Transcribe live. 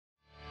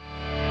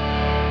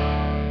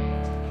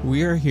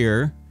We are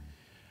here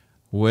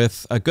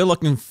with a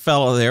good-looking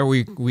fellow there.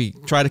 We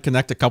tried to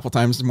connect a couple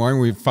times this morning.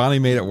 We finally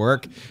made it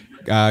work.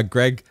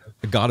 Greg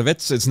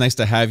Godovitz, it's nice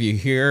to have you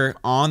here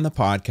on the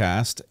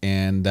podcast.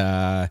 And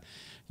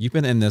you've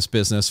been in this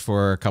business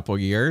for a couple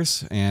of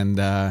years.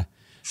 And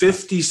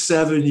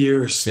 57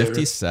 years.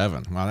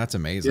 57. Wow, that's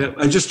amazing. Yeah,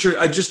 I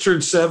just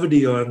turned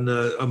 70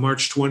 on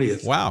March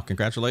 20th. Wow,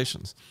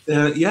 congratulations.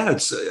 Yeah,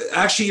 it's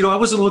actually, I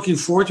wasn't looking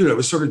forward to it. I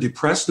was sort of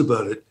depressed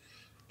about it.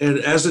 And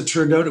as it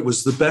turned out, it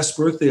was the best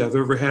birthday I've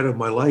ever had in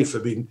my life. I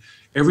mean,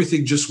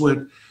 everything just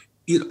went.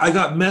 I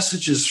got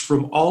messages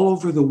from all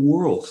over the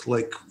world,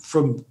 like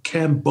from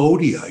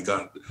Cambodia. I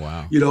got,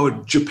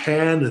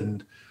 Japan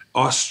and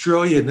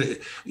Australia. And,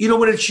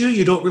 when it's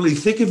you don't really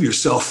think of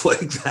yourself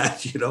like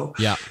that,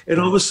 Yeah. And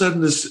all of a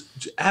sudden, this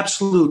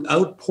absolute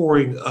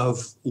outpouring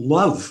of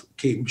love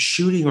came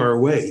shooting our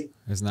way.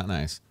 Isn't that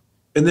nice?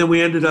 And then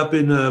we ended up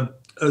in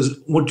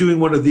doing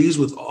one of these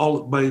with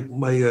all my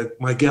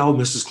gal,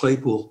 Mrs.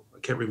 Claypool. I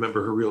can't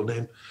remember her real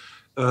name.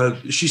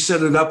 She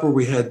set it up where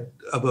we had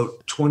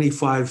about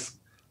 25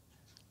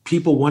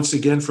 people once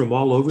again from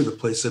all over the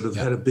place that have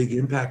had a big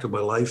impact on my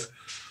life.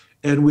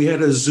 And we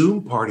had a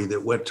Zoom party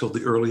that went till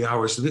the early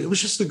hours. And it was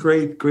just a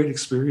great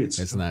experience.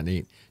 Isn't that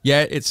neat?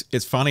 Yeah,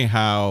 it's funny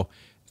how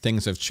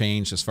things have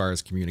changed as far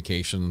as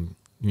communication,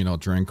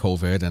 during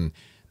COVID, and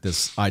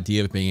this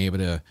idea of being able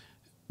to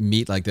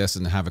meet like this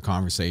and have a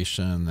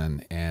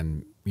conversation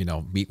and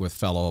meet with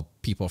fellow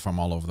people from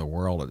all over the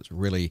world. It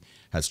really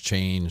has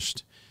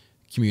changed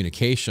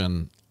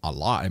communication a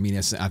lot. I mean,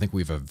 I think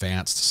we've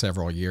advanced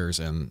several years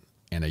in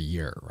a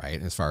year,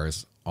 right? As far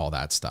as all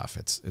that stuff,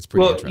 it's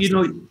pretty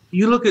interesting.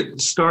 You look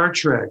at Star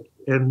Trek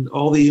and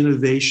all the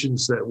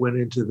innovations that went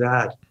into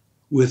that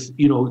with,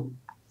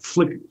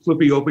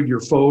 flipping open your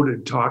phone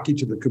and talking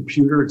to the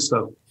computer and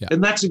stuff. Yeah.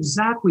 And that's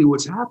exactly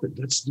what's happened.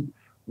 That's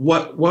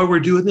why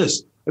we're doing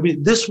this. I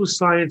mean, this was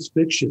science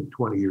fiction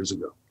 20 years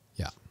ago.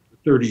 Yeah.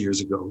 30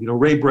 years ago,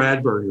 Ray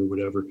Bradbury or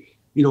whatever,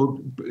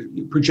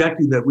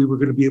 projecting that we were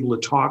going to be able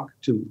to talk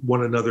to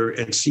one another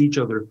and see each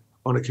other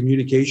on a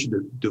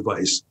communication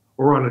device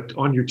or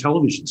on your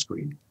television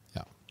screen.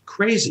 Yeah.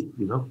 Crazy,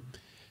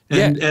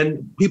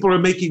 And people are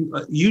making,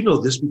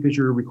 this because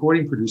you're a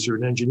recording producer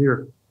and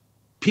engineer,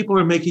 people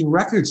are making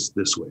records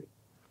this way.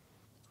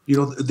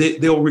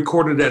 They'll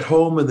record it at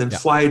home and then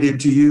fly it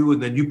into you,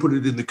 and then you put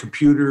it in the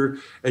computer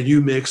and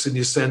you mix and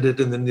you send it,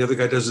 and then the other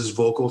guy does his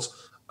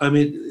vocals. I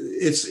mean,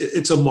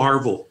 it's a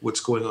marvel what's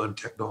going on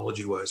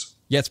technology-wise.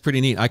 Yeah, it's pretty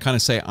neat. I kind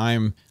of say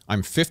I'm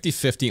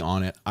 50-50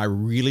 on it. I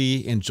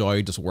really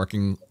enjoy just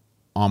working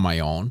on my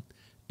own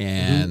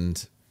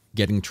and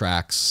getting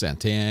tracks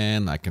sent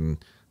in. I can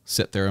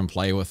sit there and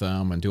play with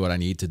them and do what I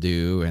need to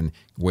do and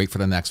wait for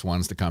the next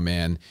ones to come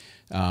in.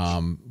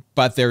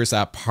 But there's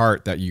that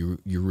part that you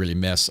really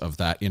miss of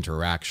that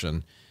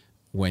interaction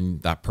when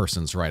that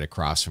person's right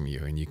across from you,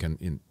 and you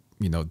can,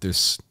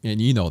 this, and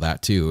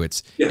that too.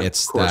 It's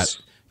that,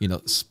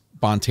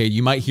 spontaneous.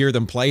 You might hear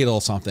them play a little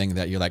something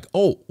that you're like,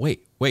 oh,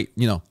 wait,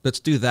 let's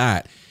do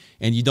that.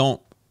 And you don't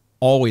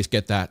always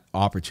get that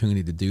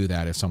opportunity to do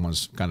that if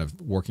someone's kind of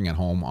working at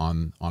home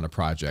on a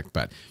project,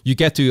 but you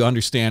get to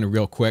understand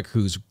real quick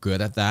who's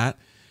good at that,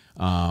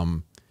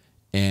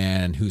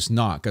 and who's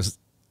not, because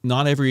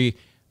not every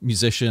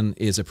musician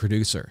is a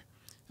producer.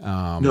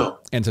 And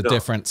it's a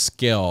different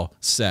skill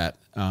set,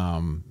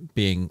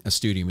 being a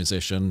studio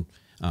musician,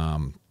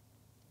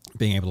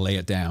 being able to lay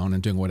it down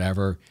and doing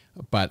whatever.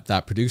 But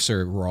that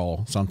producer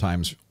role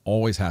sometimes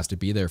always has to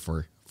be there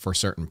for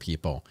certain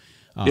people.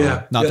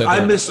 I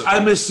miss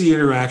the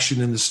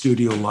interaction in the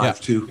studio live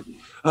too.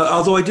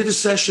 Although I did a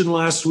session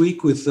last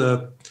week with,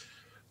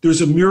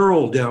 there's a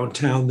mural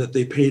downtown that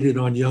they painted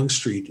on Yonge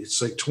Street.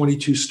 It's like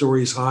 22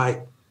 stories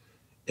high.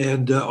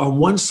 And on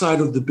one side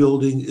of the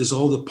building is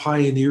all the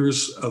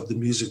pioneers of the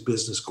music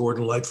business: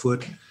 Gordon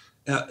Lightfoot,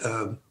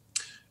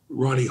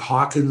 Ronnie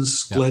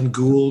Hawkins, Glenn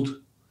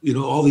Gould,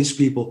 all these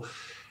people.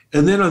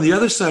 And then on the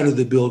other side of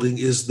the building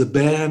is the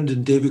band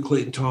and David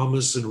Clayton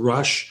Thomas and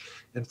Rush.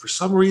 And for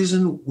some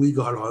reason, we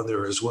got on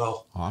there as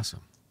well.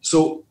 Awesome.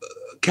 So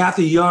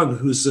Kathy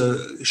Young,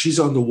 she's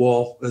on the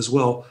wall as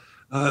well,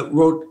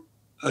 wrote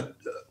a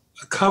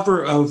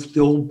cover of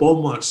the old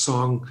Beaumont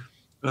song,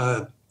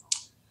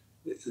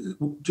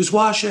 just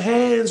wash your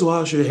hands,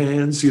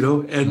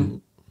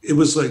 and it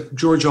was like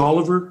George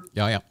Oliver,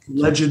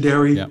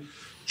 legendary,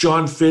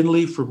 John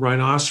Finley from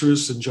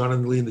Rhinoceros and John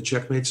and Lee and the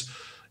Checkmates.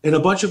 And a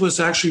bunch of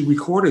us actually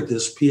recorded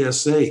this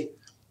PSA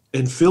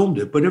and filmed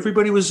it, but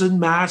everybody was in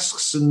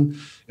masks and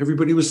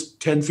everybody was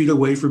 10 feet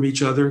away from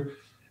each other.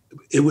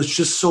 It was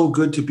just so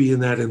good to be in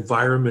that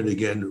environment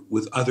again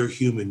with other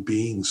human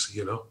beings,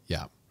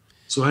 Yeah.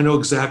 So I know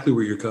exactly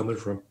where you're coming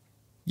from.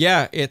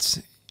 Yeah,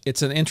 it's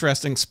an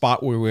interesting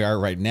spot where we are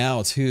right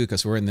now too,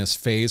 because we're in this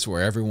phase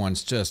where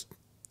everyone's just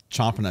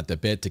chomping at the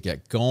bit to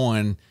get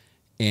going,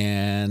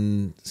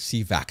 and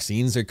see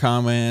vaccines are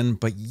coming,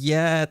 but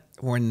yet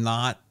we're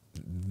not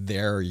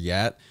there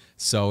yet.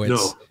 So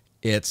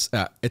it's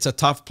a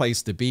tough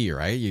place to be,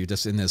 right? You're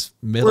just in this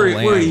middle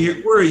lane.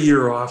 We're a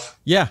year off.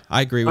 Yeah,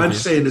 I agree with you. I'm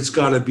saying it's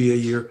got to be a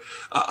year.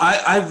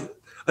 I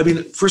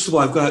mean, first of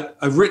all,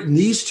 I've written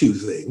these two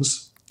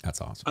things. That's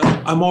awesome.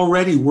 I'm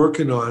already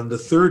working on the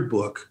third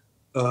book,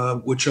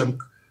 which I'm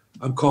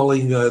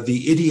calling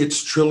the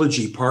Idiots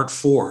Trilogy Part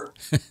 4.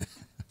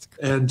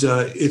 And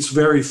it's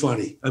very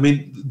funny. I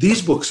mean,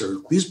 these books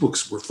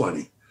were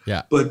funny.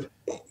 Yeah. But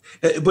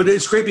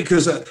it's great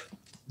because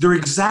they're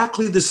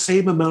exactly the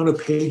same amount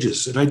of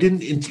pages, and I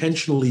didn't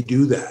intentionally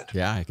do that.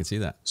 Yeah, I can see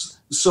that.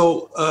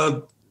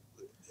 So,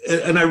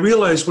 and I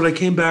realized when I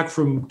came back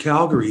from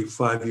Calgary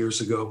 5 years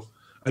ago,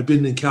 I'd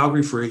been in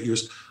Calgary for 8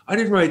 years. I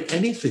didn't write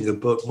anything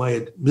about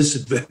my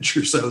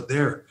misadventures out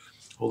there,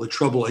 all the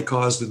trouble I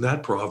caused in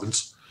that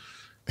province.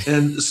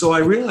 And so I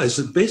realized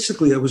that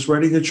basically I was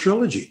writing a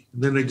trilogy.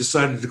 And then I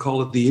decided to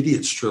call it the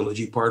Idiots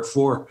Trilogy Part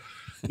 4,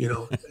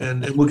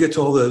 and we'll get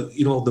to all the,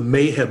 the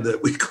mayhem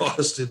that we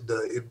caused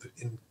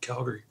in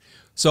Calgary.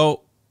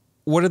 So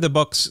what are the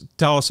books?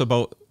 Tell us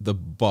about the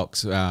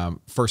books.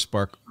 First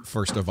book,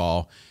 first of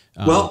all.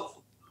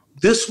 Well,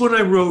 this one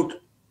I wrote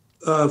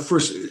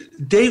first.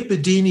 Dave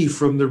Bedini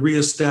from the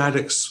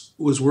Rheostatics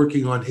was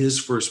working on his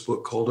first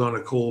book called On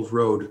a Cold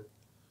Road.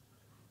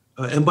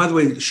 And by the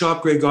way,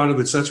 Shop Greg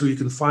Godovitz, that's where you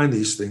can find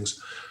these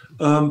things.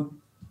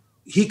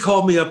 He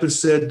called me up and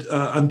said,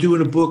 I'm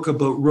doing a book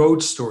about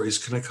road stories.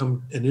 Can I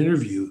come and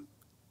interview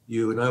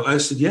you? And I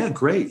said, yeah,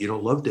 great.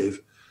 Love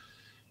Dave.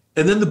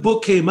 And then the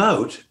book came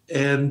out,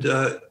 and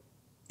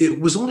it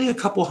was only a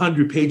couple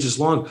hundred pages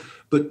long,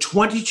 but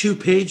 22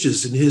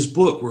 pages in his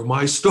book were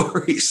my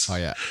stories. Oh,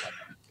 yeah.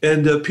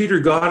 And Peter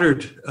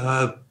Goddard,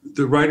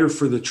 the writer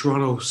for the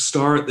Toronto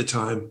Star at the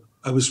time,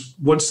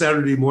 one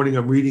Saturday morning,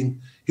 I'm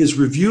reading his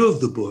review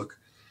of the book,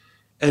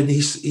 and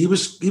he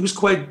was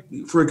quite,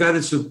 for a guy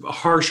that's a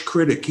harsh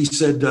critic, he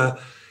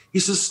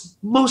says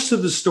most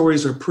of the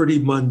stories are pretty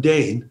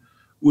mundane,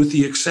 with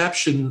the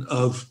exception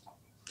of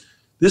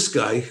this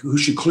guy who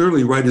should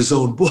clearly write his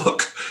own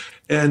book.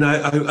 And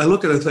I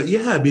look at it, I thought,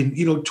 yeah, I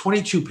mean,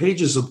 22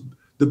 pages of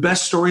the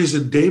best stories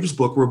in Dave's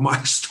book were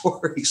my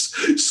stories.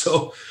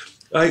 So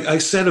I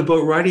set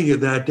about writing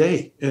it that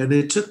day, and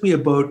it took me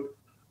about,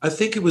 I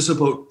think it was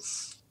about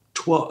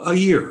a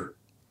year.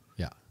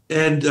 Yeah.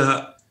 And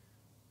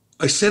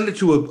I sent it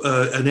to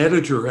an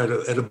editor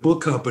at a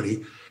book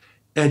company,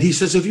 and he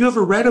says, have you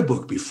ever read a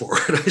book before?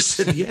 And I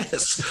said,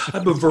 yes,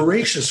 I'm a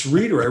voracious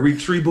reader. I read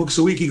 3 books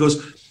a week. He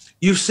goes,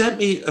 you sent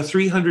me a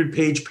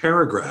 300-page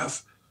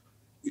paragraph.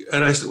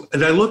 And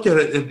I looked at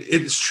it, and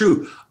it's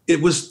true. There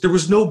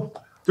was no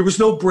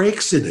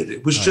breaks in it.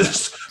 It was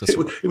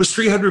it was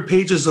 300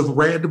 pages of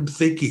random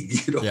thinking,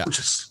 Yeah.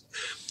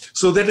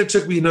 So then it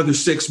took me another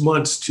 6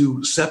 months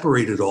to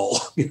separate it all,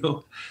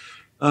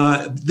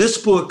 This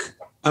book,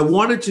 I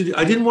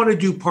didn't want to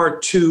do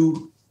part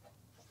 2,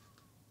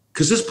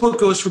 because this book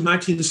goes from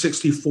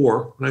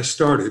 1964, when I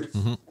started,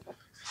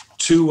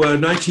 to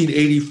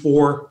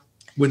 1984,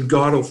 when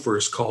Goddo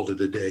first called it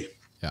a day.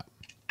 Yeah.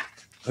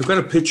 I've got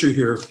a picture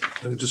here.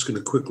 I'm just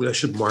going to I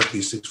should mark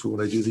these things for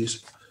when I do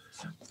these.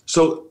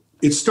 So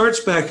it starts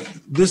back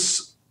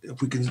this,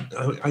 if we can,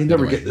 I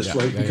never get this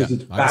right because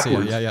it's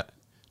backwards. Yeah.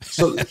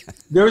 So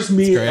there's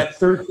me at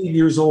 13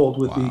 years old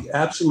with the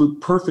absolute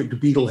perfect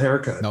Beatle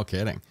haircut. No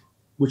kidding.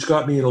 Which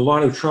got me in a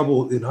lot of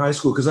trouble in high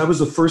school because I was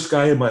the first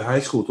guy in my high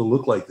school to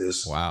look like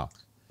this. Wow.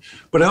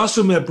 But I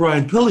also met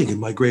Brian Pilling in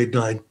my grade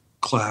 9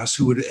 class,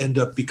 who would end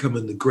up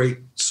becoming the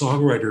great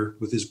songwriter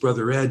with his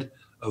brother Ed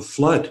of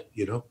Fludd,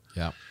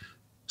 Yeah.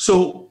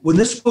 So when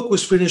this book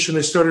was finished and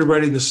I started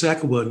writing the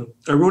second one,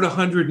 I wrote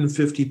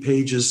 150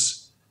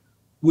 pages,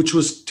 which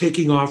was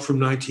taking off from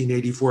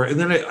 1984. And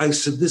then I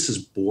said, this is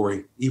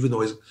boring, even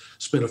though I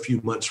spent a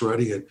few months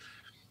writing it.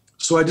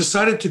 So I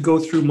decided to go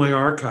through my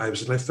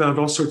archives, and I found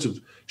all sorts of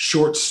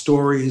short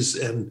stories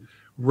and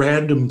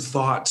random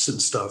thoughts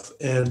and stuff.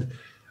 And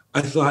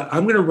I thought,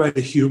 I'm going to write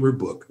a humor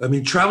book. I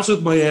mean, Travels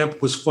with My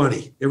Amp was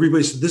funny.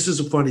 Everybody said, this is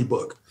a funny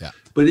book. Yeah.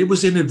 But it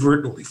was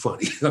inadvertently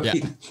funny. I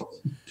mean,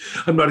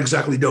 I'm not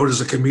exactly known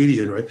as a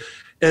comedian, right?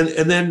 And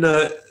then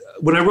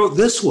when I wrote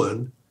this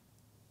one's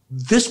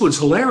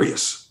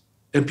hilarious.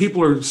 And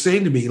people are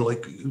saying to me,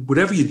 like,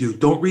 whatever you do,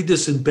 don't read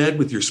this in bed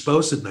with your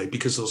spouse at night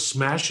because they'll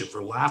smash it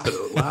for laughing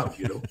out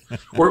loud,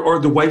 Or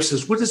the wife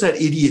says, what is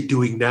that idiot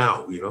doing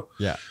now,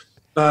 Yeah.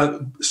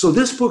 So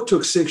this book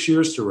took 6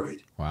 years to write.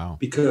 Wow.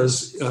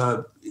 Because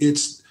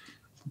it's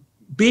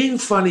being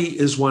funny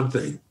is one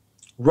thing.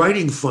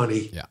 Writing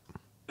funny. Yeah.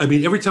 I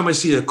mean, every time I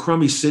see a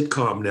crummy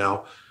sitcom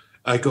now,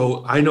 I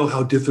go, I know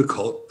how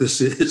difficult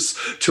this is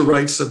to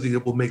write something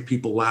that will make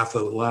people laugh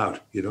out loud,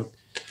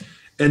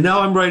 And now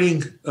I'm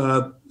writing,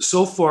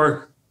 so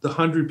far, the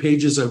 100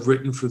 pages I've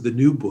written for the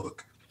new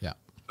book,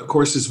 of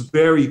course, is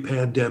very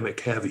pandemic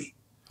heavy.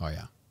 Oh,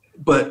 yeah.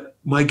 But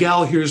my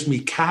gal hears me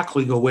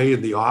cackling away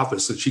in the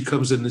office, and she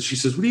comes in and she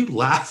says, what are you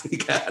laughing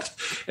at?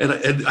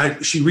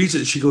 And she reads it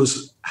and she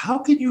goes, how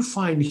can you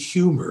find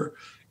humor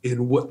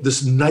in what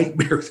this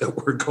nightmare that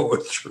we're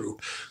going through?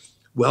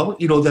 Well,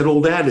 you know, that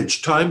old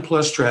adage, time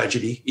plus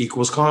tragedy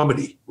equals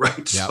comedy, right?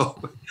 Yep.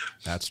 So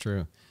That's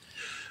true.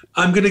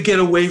 I'm going to get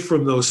away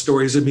from those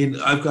stories. I mean,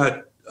 I've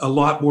got a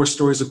lot more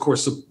stories, of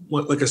course,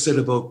 like I said,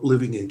 about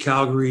living in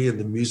Calgary and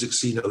the music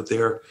scene out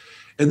there.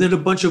 And then a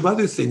bunch of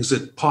other things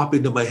that pop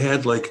into my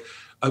head. Like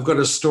I've got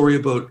a story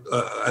about,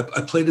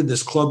 I played in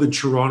this club in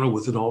Toronto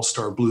with an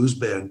all-star blues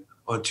band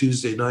on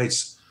Tuesday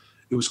nights.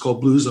 It was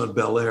called Blues on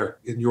Bel Air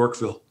in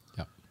Yorkville.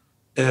 Yep.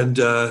 And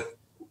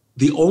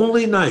the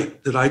only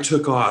night that I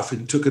took off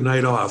and took a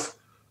night off,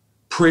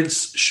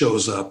 Prince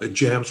shows up and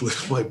jams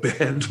with my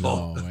band.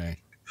 No way.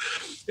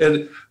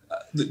 And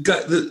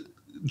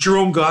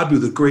Jerome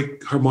Goddo, the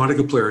great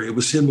harmonica player, it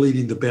was him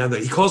leading the band.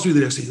 He calls me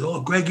the next day. He says,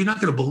 "Oh, Greg, you're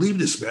not going to believe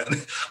this, man."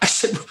 I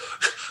said,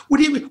 "What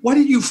do you mean? Why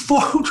did you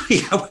phone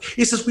me?"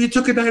 He says, "Well, you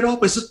took a night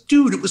off." I said,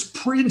 "Dude, it was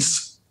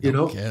Prince, you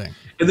know?" Kidding.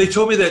 And they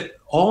told me that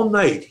all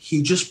night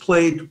he just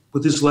played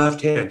with his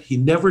left hand. He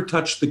never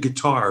touched the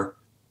guitar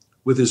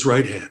with his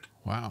right hand.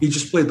 Wow. He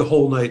just played the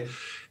whole night.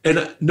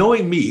 And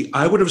knowing me,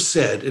 I would have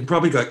said, and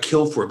probably got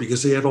killed for it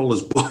because they had all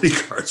his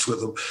bodyguards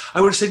with him.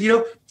 I would have said, you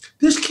know,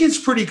 this kid's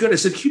pretty good. I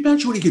said, can you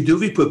imagine what he could do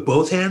if he put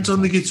both hands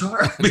on the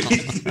guitar?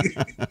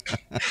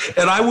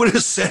 And I would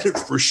have said it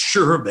for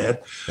sure, man.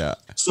 Yeah.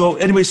 So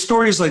anyway,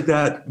 stories like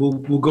that, we'll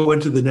go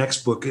into the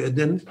next book. And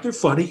then they're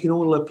funny. You know,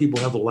 we'll let people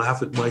have a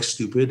laugh at my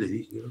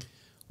stupidity. You know?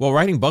 Well,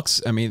 writing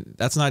books, I mean,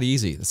 that's not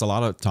easy. It's a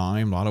lot of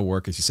time, a lot of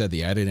work, as you said,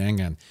 the editing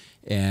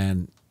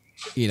and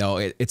you know,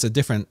 it's a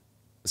different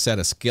set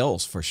of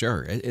skills for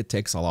sure. It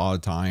takes a lot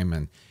of time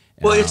and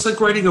well, it's like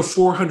writing a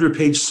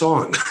 400-page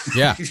song.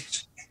 Yeah.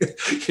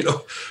 You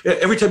know,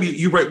 every time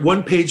you write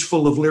one page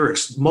full of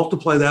lyrics,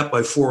 multiply that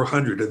by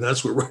 400, and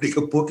that's what writing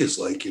a book is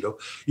like. You know,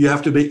 you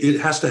have to make, it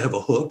has to have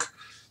a hook,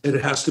 and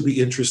it has to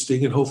be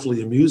interesting and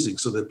hopefully amusing,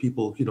 so that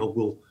people, you know,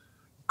 will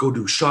go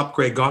to shop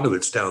Craig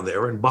Godovitz down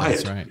there and buy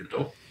it. Right. You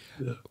know.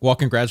 Yeah. Well,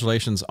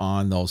 congratulations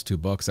on those two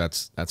books.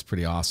 That's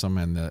pretty awesome.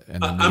 And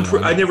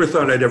I never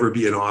thought I'd ever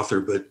be an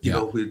author, but you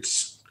know,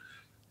 it's.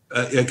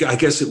 I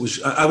guess it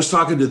was. I was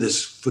talking to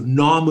this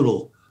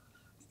phenomenal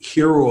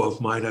hero of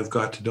mine I've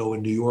got to know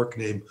in New York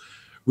named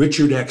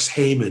Richard X.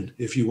 Heyman.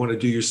 If you want to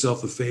do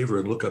yourself a favor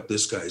and look up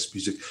this guy's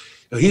music,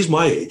 now, he's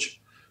my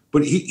age,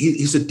 but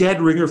he's a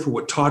dead ringer for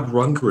what Todd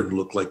Rundgren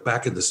looked like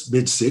back in the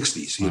mid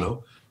 '60s. You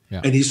know,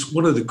 and he's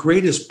one of the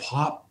greatest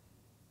pop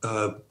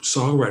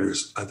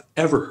songwriters I've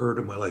ever heard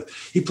in my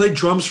life. He played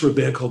drums for a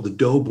band called the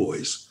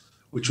Doughboys,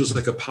 which was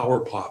like a power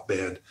pop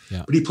band.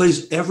 Yeah. But he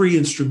plays every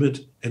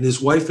instrument, and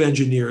his wife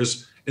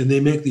engineers, and they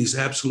make these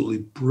absolutely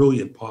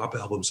brilliant pop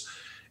albums.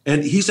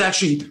 And he's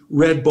actually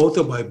read both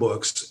of my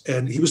books,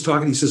 and he was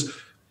talking, he says,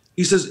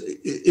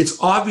 it's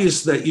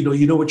obvious that,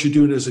 you know what you're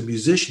doing as a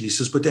musician. He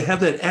says, but to have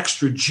that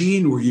extra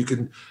gene where you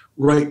can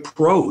write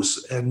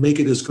prose and make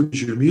it as good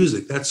as your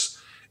music,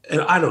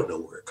 and I don't know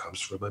where it comes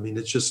from. I mean,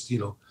 it's just, you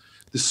know,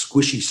 this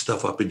squishy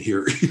stuff up in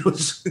here. You know?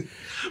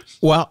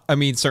 Well, I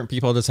mean, certain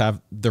people just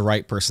have the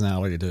right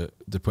personality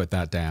to put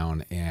that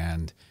down.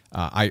 And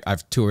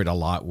I've toured a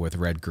lot with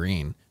Red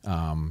Green.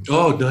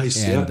 Oh,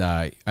 nice. And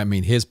I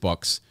mean, his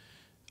books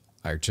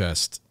are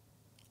just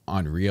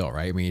unreal,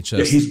 right? I mean, it's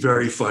just, he's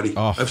very funny.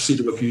 Oh, I've seen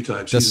him a few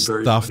times. He's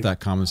very stuff funny. That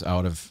comes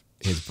out of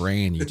his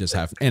brain, you just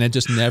have, and it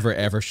just never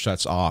ever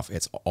shuts off.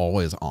 It's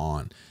always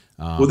on.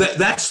 Well,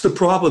 that's the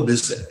problem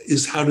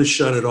is how to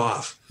shut it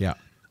off. Yeah.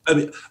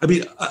 I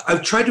mean,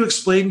 I've tried to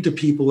explain to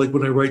people, like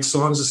when I write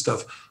songs and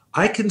stuff,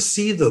 I can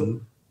see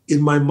them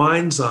in my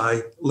mind's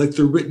eye like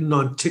they're written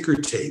on ticker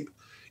tape.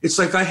 It's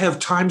like I have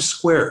Times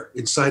Square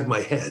inside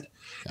my head,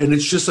 and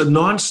it's just a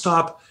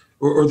nonstop,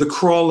 or the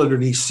crawl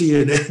underneath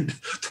CNN.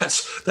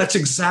 That's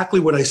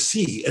exactly what I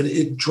see, and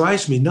it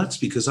drives me nuts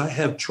because I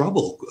have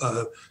trouble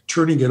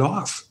turning it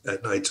off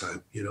at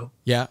nighttime. You know?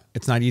 Yeah,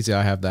 it's not easy.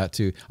 I have that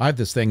too. I have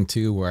this thing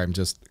too where I'm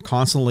just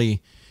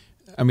constantly.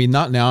 I mean,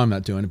 not now I'm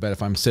not doing it, but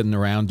if I'm sitting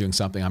around doing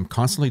something, I'm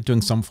constantly doing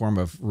some form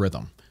of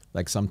rhythm,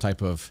 like some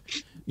type of,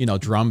 you know,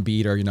 drum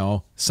beat or, you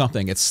know,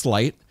 something. It's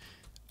slight.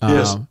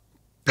 Yes.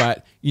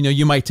 But, you know,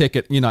 you might take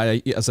it, you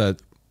know, as a,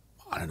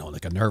 I don't know,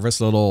 like a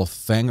nervous little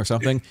thing or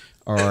something,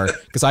 or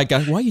because I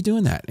got, why are you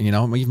doing that? And, you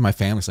know, even my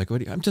family's like,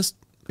 what are you, I'm just,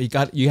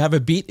 you have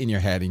a beat in your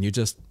head and you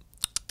just,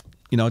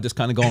 you know, just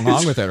kind of going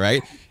along with it,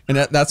 right? And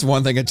that's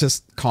one thing. It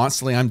just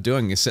constantly I'm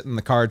doing. You sit in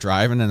the car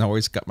driving, and I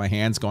always got my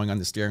hands going on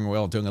the steering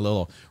wheel, doing a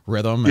little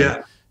rhythm.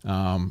 And,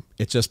 yeah.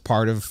 It's just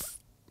part of,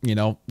 you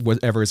know,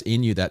 whatever is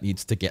in you that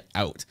needs to get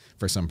out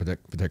for some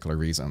particular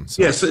reason.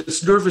 So. Yes,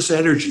 it's nervous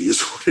energy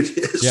is what it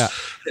is. Yeah.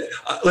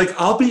 Like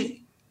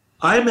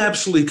I'm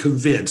absolutely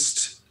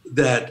convinced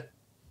that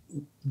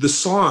the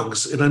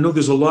songs, and I know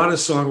there's a lot of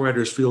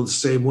songwriters feel the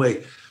same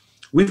way.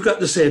 We've got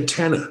this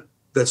antenna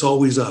that's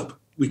always up.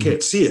 We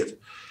can't see it.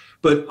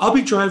 But I'll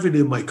be driving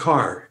in my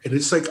car, and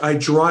it's like I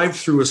drive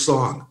through a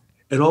song,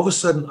 and all of a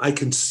sudden I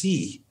can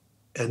see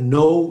and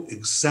know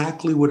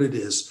exactly what it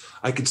is.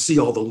 I can see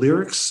all the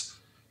lyrics.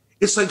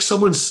 It's like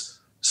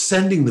someone's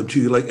sending them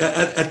to you. Like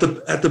at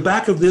the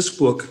back of this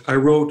book,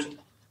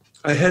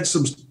 I had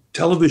some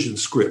television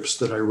scripts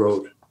that I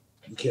wrote.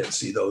 You can't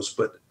see those,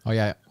 but oh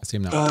yeah, I see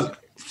them now.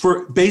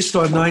 based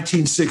on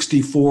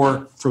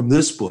 1964 from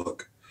this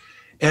book.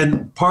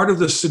 And part of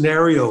the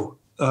scenario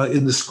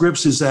in the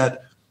scripts is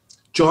that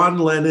John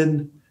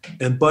Lennon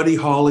and Buddy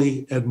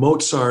Holly and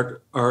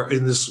Mozart are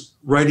in this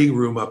writing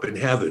room up in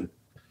heaven.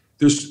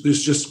 There's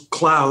just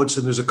clouds,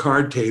 and there's a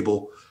card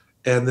table,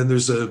 and then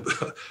there's a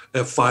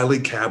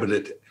filing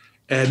cabinet.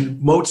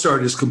 And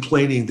Mozart is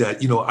complaining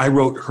that, I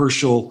wrote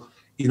Herschel,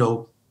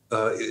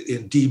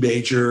 in D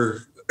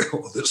major,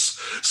 all this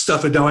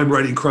stuff, and now I'm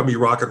writing crummy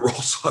rock and roll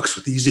songs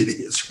with these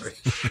idiots, right?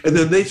 And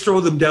then they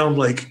throw them down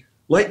like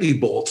lightning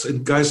bolts,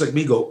 and guys like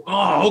me go,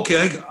 "Oh,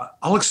 okay,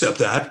 I'll accept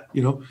that."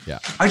 Yeah.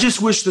 I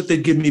just wish that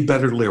they'd give me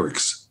better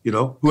lyrics.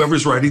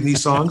 Whoever's writing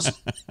these songs,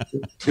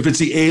 if it's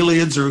the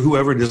Aliens or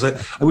whoever it is,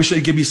 I wish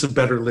they'd give me some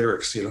better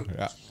lyrics.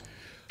 Yeah.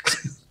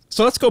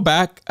 So let's go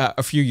back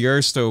a few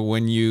years to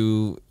when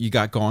you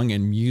got going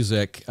in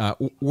music.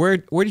 Where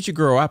did you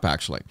grow up,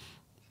 actually?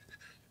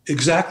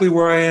 Exactly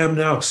where I am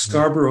now,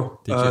 Scarborough,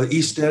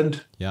 East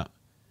End. Yeah.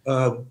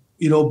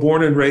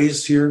 Born and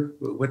raised here,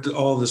 went to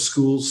all the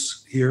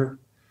schools here.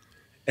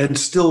 And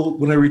still,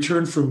 when I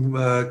returned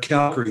from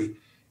Calgary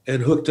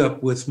and hooked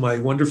up with my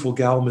wonderful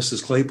gal,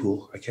 Mrs.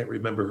 Claypool, I can't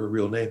remember her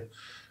real name.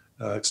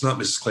 It's not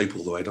Mrs.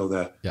 Claypool, though, I know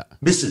that. Yeah.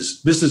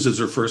 Mrs. is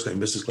her first name,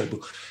 Mrs.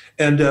 Claypool.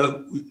 And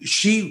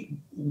she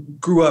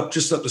grew up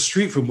just up the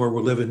street from where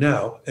we're living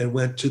now and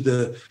went to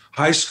the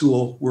high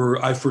school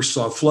where I first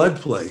saw Fludd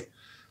play.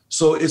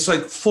 So it's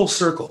like full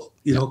circle,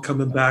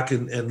 coming back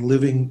and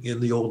living in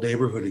the old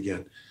neighborhood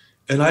again.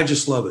 And I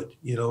just love it.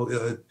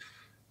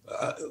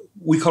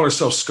 We call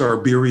ourselves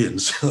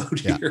Scarberians out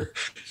here.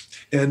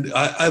 And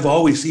I've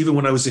always, even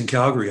when I was in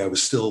Calgary, I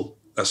was still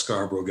a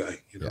Scarborough guy.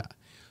 Yeah.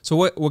 So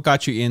what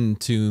got you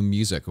into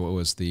music? What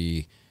was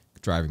the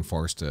driving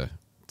force to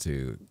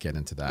get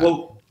into that?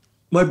 Well,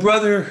 my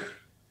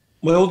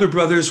older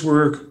brothers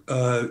were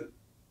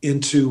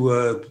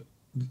into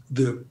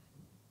the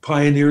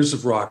pioneers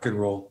of rock and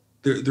roll.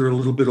 They're a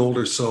little bit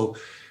older, so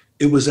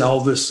it was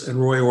Elvis and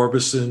Roy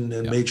Orbison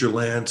and Major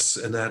Lance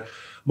and that.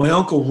 My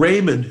uncle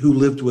Raymond, who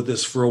lived with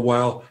us for a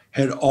while,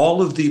 had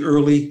all of the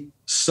early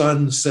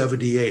Sun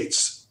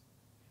 78s.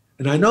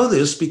 And I know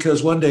this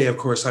because one day, of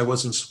course, I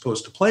wasn't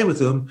supposed to play with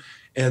them,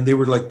 and they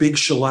were like big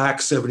shellac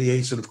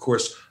 78s. And of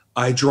course,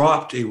 I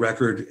dropped a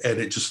record and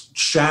it just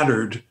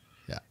shattered,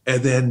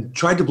 and then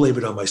tried to blame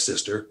it on my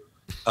sister.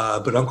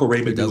 But Uncle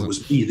Raymond knew it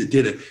was me that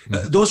did it.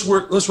 Those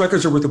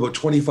records are worth about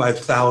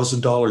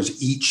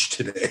 $25,000 each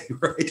today,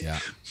 right? Yeah.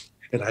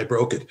 And I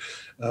broke it.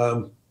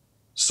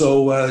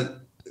 So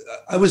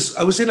I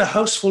was in a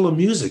house full of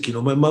music.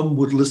 My mom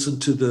would listen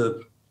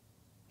to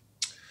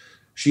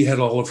she had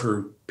all of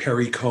her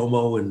Perry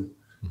Como and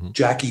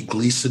Jackie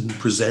Gleason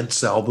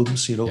Presents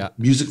albums,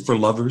 music for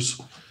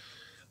lovers.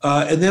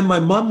 And then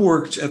my mom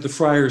worked at the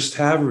Friars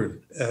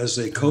Tavern as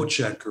a coat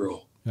check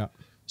girl. Yeah.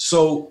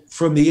 So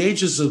from the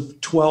ages of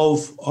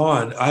 12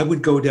 on, I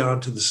would go down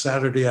to the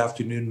Saturday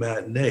afternoon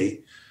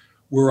matinee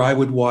where I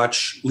would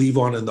watch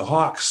Levon and the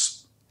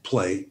Hawks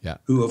play,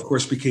 who of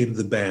course became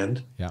the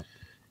band. Yeah.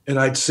 And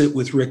I'd sit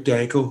with Rick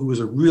Danko, who was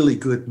a really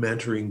good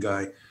mentoring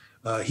guy.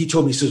 He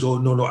told me, he says, "Oh,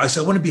 no." I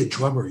said, "I want to be a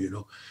drummer,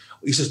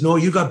 He says, "No,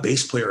 you got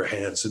bass player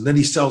hands." And then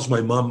he sells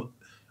my mom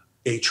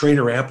a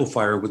Trainer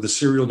amplifier with the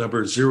serial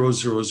number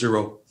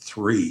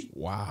 0003.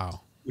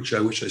 Wow. Which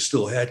I wish I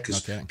still had,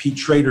 because Pete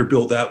Trainer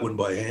built that one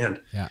by hand.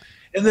 Yeah.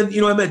 And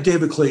then, I met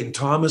David Clayton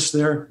Thomas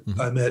there.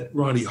 I met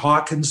Ronnie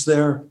Hawkins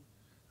there.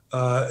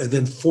 And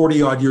then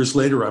 40 odd years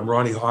later, I'm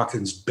Ronnie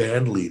Hawkins'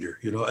 band leader.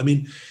 I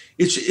mean,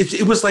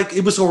 it was like,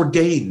 it was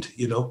ordained,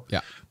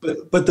 Yeah.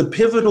 But the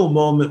pivotal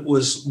moment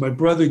was my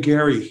brother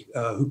Gary,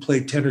 who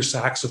played tenor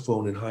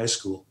saxophone in high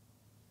school.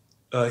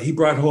 He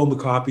brought home a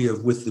copy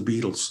of With the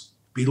Beatles,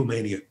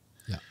 Beatlemania.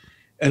 Yeah.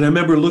 And I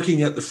remember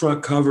looking at the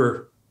front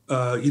cover,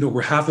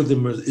 where half of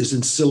them is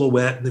in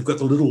silhouette, and they've got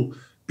the little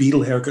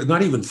Beatle haircut,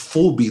 not even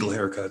full Beatle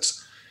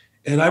haircuts.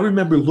 And I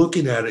remember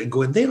looking at it and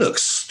going, they look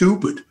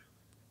stupid,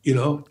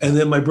 And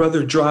then my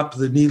brother dropped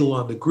the needle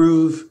on the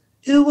groove.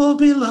 It won't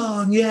be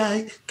long,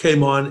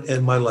 came on,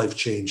 and my life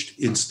changed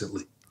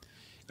instantly.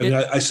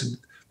 I said,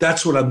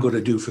 that's what I'm going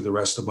to do for the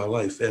rest of my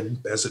life.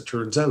 And as it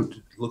turns out,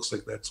 it looks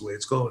like that's the way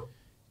it's going.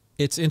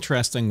 It's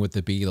interesting with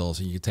the Beatles,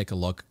 and you take a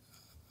look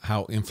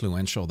how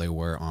influential they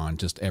were on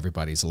just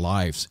everybody's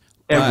lives.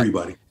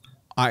 Everybody.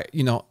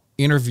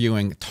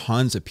 Interviewing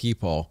tons of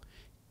people,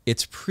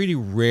 it's pretty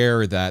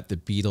rare that the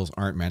Beatles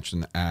aren't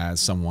mentioned as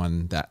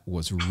someone that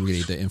was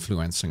really the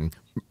influencing,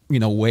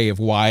 way of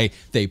why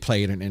they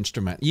played an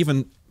instrument.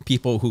 Even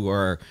people who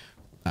are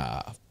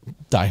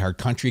diehard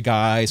country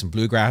guys and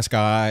bluegrass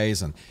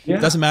guys, and it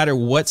doesn't matter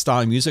what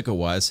style of music it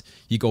was.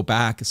 You go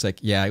back, it's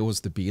like, it was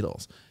the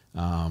Beatles.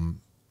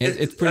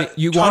 It's pretty.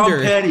 You Tom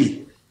wonder.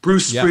 Petty,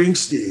 Bruce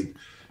Springsteen,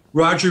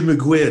 Roger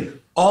McGuinn,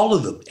 all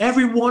of them,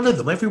 every one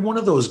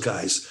of those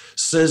guys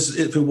says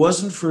if it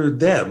wasn't for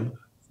them,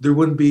 there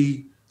wouldn't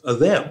be a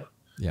them.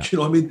 Yeah.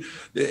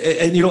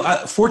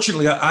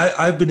 Fortunately,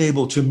 I've been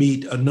able to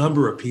meet a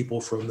number of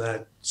people from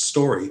that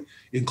story,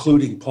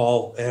 including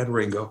Paul and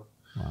Ringo.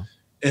 Wow.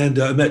 And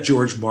I met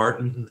George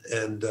Martin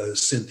and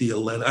Cynthia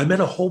Lennon. I met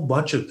a whole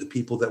bunch of the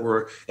people that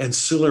were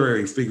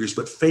ancillary figures,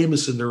 but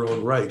famous in their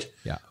own right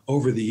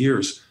over the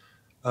years.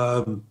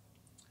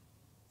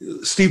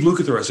 Steve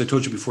Lukather, as I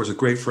told you before, is a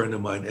great friend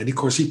of mine. And of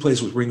course, he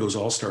plays with Ringo's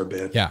All-Star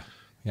Band. Yeah.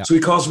 So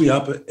he calls me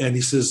up and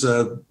he says,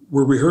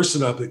 we're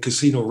rehearsing up at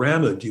Casino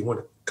Rama. Do you want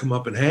to come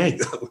up and hang?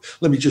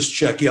 Let me just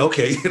check. Yeah,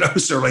 okay. And I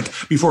was there like,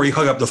 before he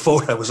hung up the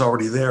phone, I was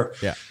already there.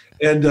 Yeah.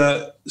 And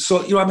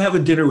so, I'm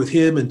having dinner with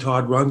him and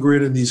Todd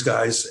Rundgren and these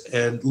guys.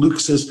 And Luke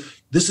says,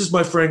 this is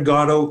my friend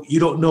Goddo. You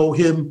don't know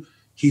him.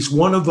 He's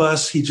one of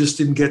us. He just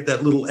didn't get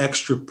that little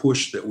extra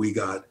push that we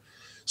got.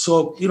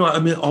 So,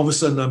 all of a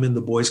sudden I'm in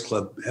the boys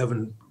club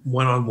having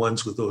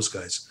one-on-ones with those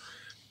guys.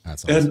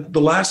 That's awesome. And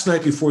the last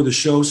night before the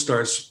show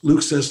starts,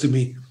 Luke says to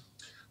me,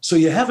 so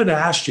you haven't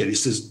asked yet. He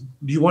says,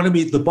 do you want to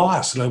meet the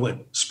boss? And I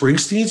went,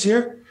 Springsteen's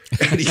here?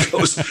 And he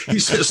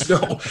says,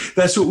 no,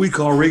 that's what we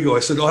call Ringo. I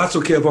said, oh, that's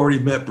okay. I've already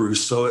met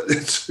Bruce. So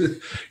it's,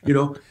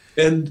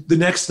 and the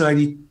next night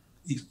he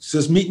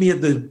says, meet me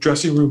at the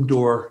dressing room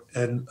door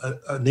and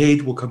an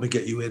aide will come and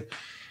get you in.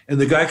 And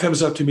the guy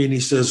comes up to me and he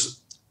says,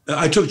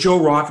 I took Joe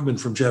Rockman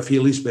from Jeff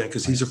Healey's band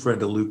because he's a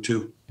friend of Luke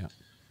too. Yeah.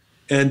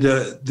 And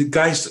the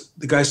guy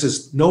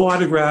says, no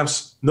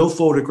autographs, no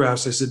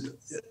photographs. I said,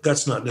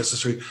 that's not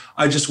necessary.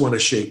 I just want to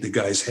shake the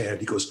guy's hand.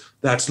 He goes,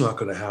 that's not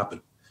going to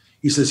happen.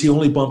 He says he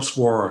only bumps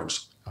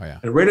forearms. Oh, yeah.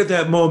 And right at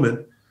that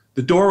moment,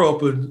 the door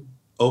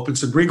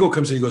opens and Ringo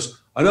comes in. He goes,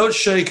 I don't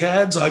shake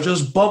hands. I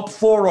just bump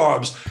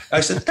forearms.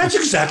 I said, that's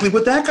exactly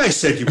what that guy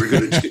said you were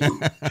going to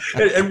do.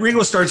 and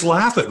Ringo starts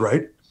laughing,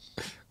 right?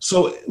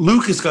 So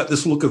Luke has got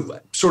this look of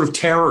sort of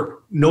terror,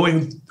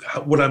 knowing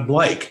what I'm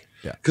like.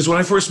 Because when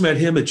I first met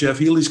him at Jeff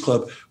Healey's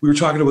club, we were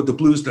talking about the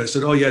blues, and I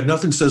said, "Oh yeah,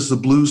 nothing says the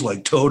blues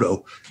like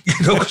Toto,"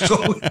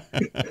 So,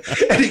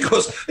 and he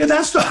goes, "Yeah,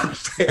 that's not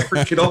fair,"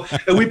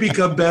 And we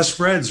become best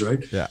friends,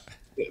 right? Yeah.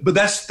 But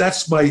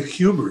that's my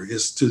humor,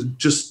 is to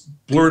just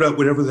blurt out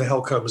whatever the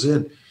hell comes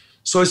in.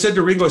 So I said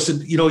to Ringo, I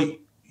said,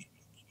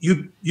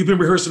 you've been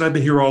rehearsing. I've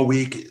been here all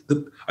week.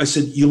 I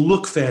said, you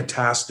look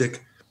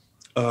fantastic.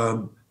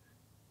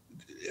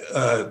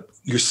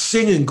 You're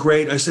singing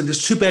great. I said,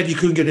 it's too bad you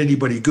couldn't get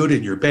anybody good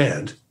in your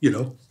band,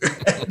 and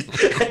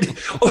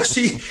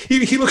see,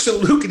 he looks at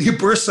Luke and he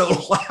bursts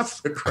out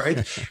laughing,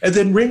 right? And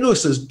then Ringo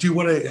says, do you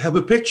want to have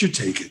a picture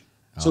taken?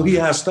 So he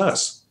asked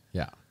us.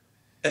 Yeah.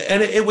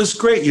 And it was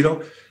great,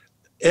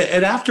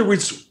 And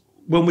afterwards,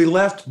 when we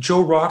left,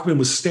 Joe Rockman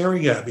was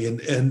staring at me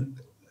and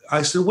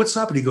I said, what's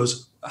up? And he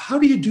goes, how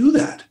do you do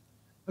that?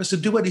 I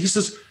said, do what? He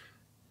says,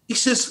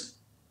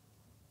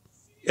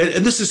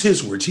 and this is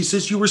his words. He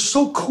says, you were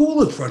so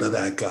cool in front of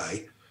that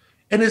guy.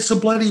 And it's a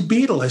bloody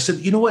Beatle. I said,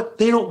 you know what?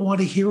 They don't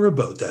want to hear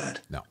about that.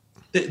 No.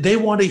 They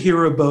want to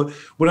hear about,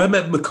 when I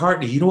met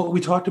McCartney, you know what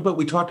we talked about?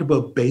 We talked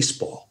about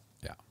baseball.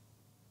 Yeah.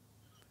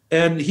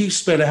 And he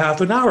spent a half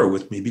an hour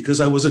with me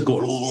because I wasn't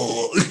going,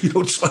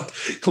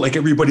 just like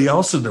everybody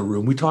else in the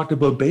room. We talked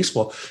about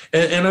baseball.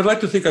 And I'd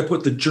like to think I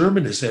put the germ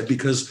in his head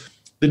because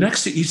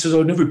he says,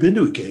 I've never been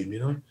to a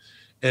game,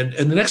 And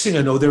the next thing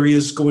I know, there he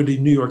is going to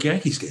New York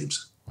Yankees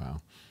games.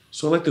 Wow.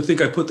 So I like to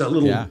think I put that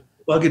little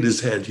bug in his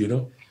head,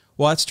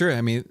 Well, that's true.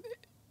 I mean,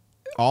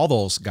 all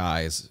those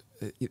guys,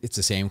 it's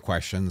the same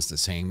questions, the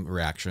same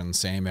reactions,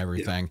 same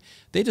everything. Yeah.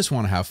 They just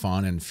want to have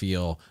fun and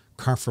feel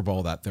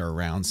comfortable that they're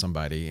around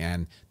somebody.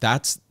 And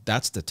that's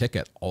the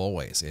ticket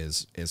always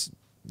is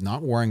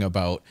not worrying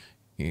about,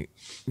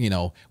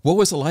 what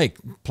was it like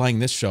playing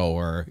this show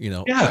or,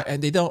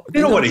 and they don't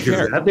want to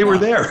hear that. They were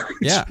there.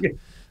 Yeah.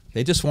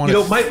 They just want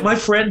to. My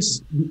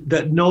friends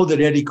that know that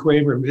Eddie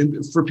Kramer,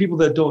 and for people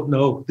that don't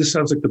know, this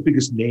sounds like the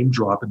biggest name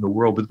drop in the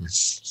world, but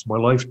it's my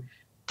life.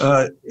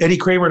 Eddie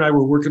Kramer and I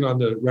were working on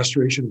the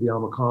restoration of the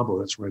Alma Combo.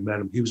 That's where I met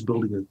him. He was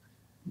building an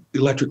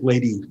Electric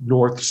Lady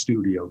North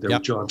studio there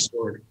with John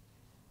Stewart.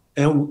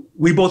 And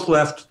we both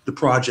left the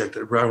project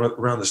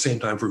around the same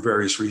time for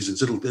various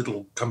reasons.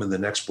 It'll come in the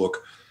next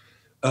book.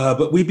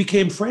 But we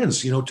became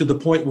friends, to the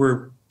point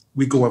where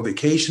we go on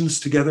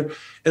vacations together,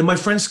 and my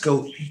friends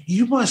go,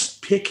 you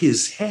must pick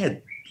his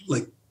head,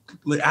 like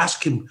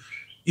ask him,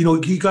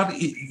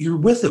 you're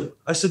with him.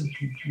 I said,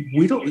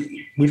 we don't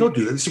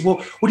do that. They said,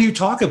 well, what do you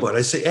talk about?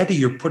 I say, Eddie,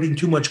 you're putting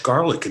too much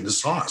garlic in the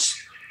sauce.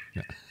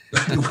 Yeah.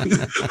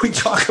 we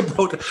talk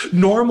about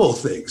normal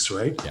things,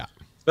 right? Yeah.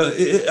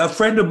 A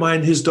friend of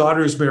mine, his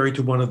daughter is married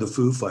to one of the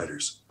Foo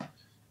Fighters,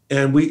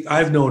 and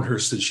I've known her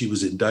since she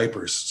was in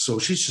diapers, so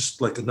she's just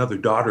like another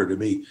daughter to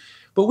me.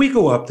 But we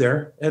go up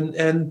there,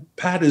 and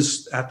Pat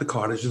is at the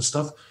cottage and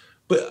stuff.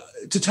 But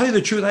to tell you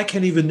the truth, I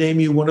can't even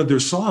name you one of their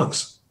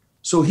songs.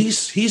 So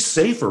he's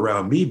safe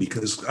around me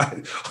because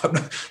I'm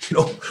not,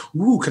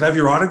 can I have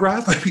your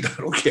autograph? I mean, I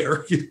don't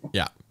care.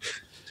 Yeah.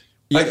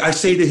 I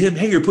say to him,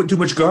 hey, you're putting too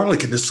much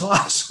garlic in the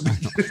sauce.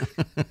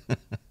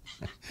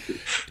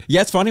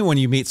 Yeah, it's funny when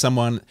you meet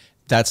someone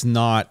that's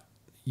not,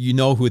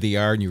 who they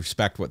are and you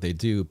respect what they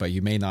do, but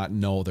you may not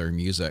know their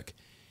music.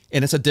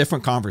 And it's a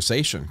different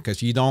conversation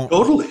because you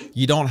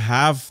don't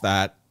have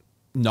that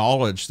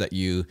knowledge that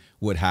you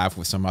would have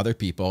with some other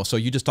people. So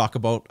you just talk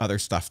about other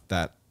stuff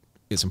that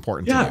is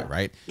important to you,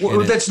 right?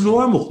 Well, that's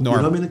normal. Normal.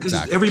 You know? I mean, because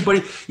exactly.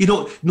 everybody, you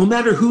know, no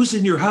matter who's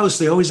in your house,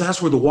 they always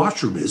ask where the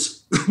washroom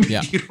is.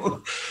 Yeah. You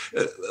know?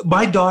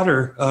 My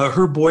daughter,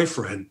 her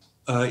boyfriend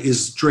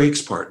is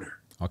Drake's partner.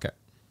 Okay.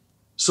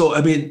 So,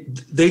 I mean,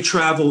 they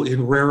travel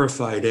in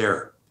rarefied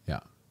air. Yeah.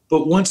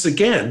 But once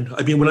again,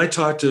 I mean, when I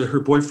talked to her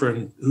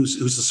boyfriend, who's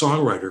a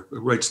songwriter, who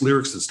writes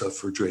lyrics and stuff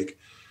for Drake,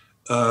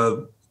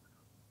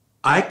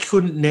 I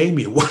couldn't name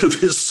you one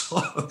of his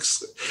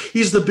songs.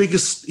 He's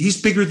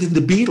bigger than the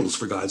Beatles,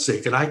 for God's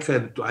sake. And I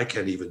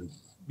can't even,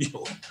 you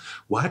know,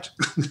 what?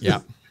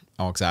 Yeah.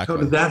 Oh, exactly.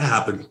 How did that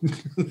happen?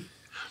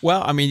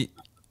 Well, I mean,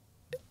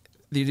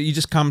 you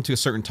just come to a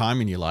certain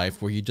time in your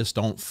life where you just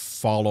don't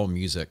follow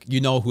music.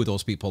 You know who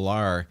those people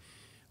are,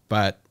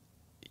 but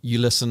you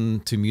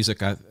listen to music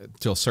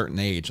to a certain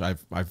age.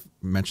 I've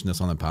mentioned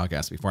this on the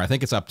podcast before. I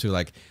think it's up to,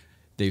 like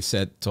they've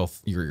said, till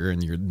you're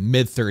in your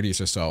mid 30s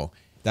or so.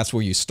 That's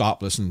where you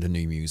stop listening to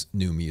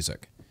new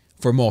music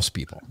for most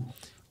people.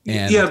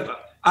 And yeah,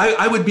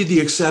 I would be the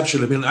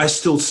exception. I mean, I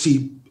still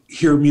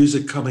hear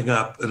music coming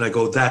up and I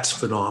go, that's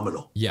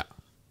phenomenal. Yeah.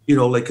 You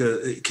know, like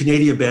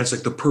Canadian bands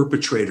like the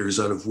Perpetrators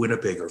out of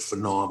Winnipeg are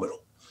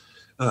phenomenal.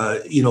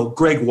 You know,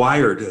 Greg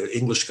Wired, an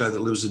English guy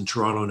that lives in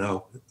Toronto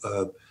now,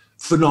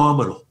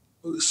 phenomenal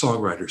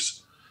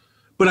songwriters.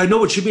 But I know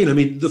what you mean. I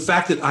mean, the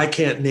fact that I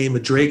can't name a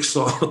Drake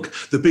song,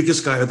 the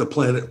biggest guy on the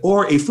planet,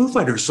 or a Foo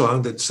Fighters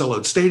song that sell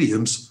out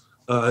stadiums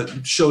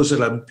shows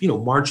that I'm, you know,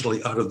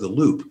 marginally out of the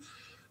loop.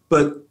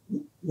 But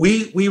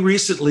we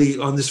recently,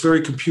 on this very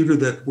computer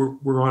that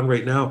we're on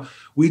right now,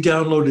 we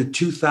downloaded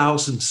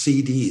 2,000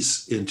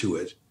 CDs into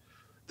it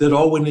that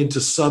all went into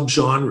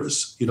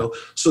subgenres, you know.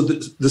 So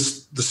the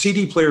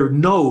CD player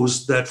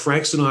knows that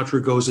Frank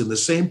Sinatra goes in the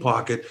same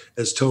pocket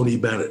as Tony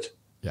Bennett.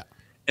 Yeah.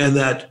 And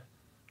that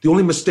the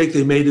only mistake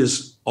they made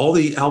is all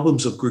the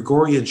albums of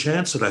Gregorian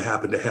chants that I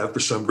happen to have for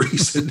some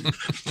reason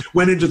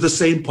went into the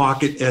same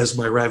pocket as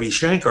my Ravi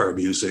Shankar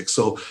music.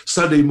 So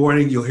Sunday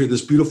morning, you'll hear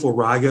this beautiful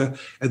raga,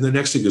 and the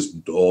next thing is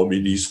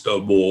Domini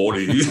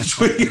Stamoni.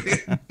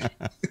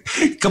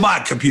 Come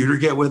on, computer,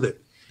 get with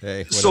it.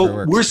 Hey,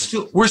 so we're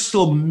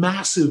still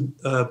massive.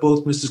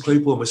 Both Mrs.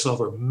 Claypool and myself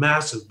are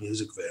massive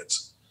music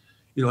fans.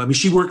 You know, I mean,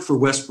 she worked for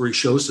Westbury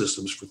Show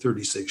Systems for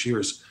 36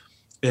 years.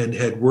 And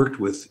had worked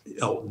with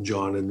Elton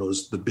John and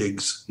the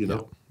bigs, you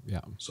know.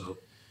 Yeah.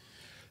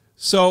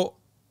 So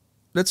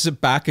let's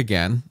zip back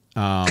again.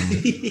 Am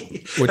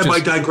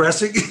I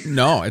digressing?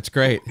 No, it's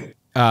great.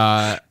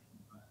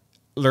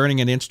 Learning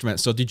an instrument.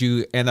 So did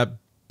you end up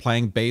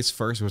playing bass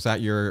first? Was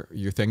that your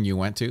thing you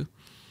went to?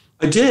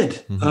 I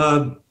did.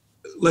 Mm-hmm.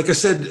 Like I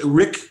said,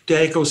 Rick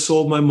Danko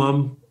sold my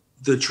mom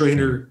the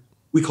trainer.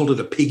 We called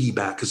it a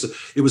piggyback because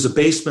it was a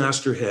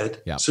Bassmaster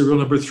head, serial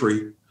number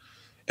 3.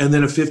 And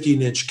then a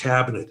 15-inch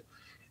cabinet.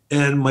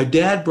 And my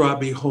dad brought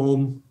me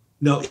home.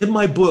 Now, in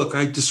my book,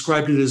 I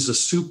described it as a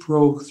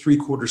Supro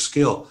 3/4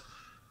 scale.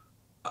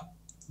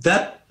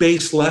 That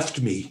bass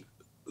left me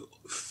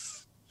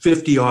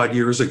 50-odd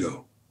years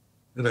ago.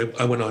 And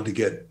I went on to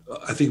get,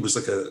 I think it was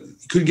like you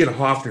couldn't get a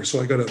Hofner, so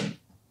I got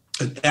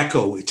an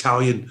Echo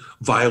Italian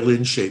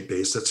violin-shaped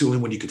bass. That's the only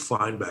one you could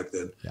find back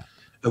then. Yeah.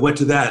 I went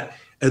to that.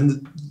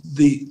 And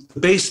the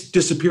bass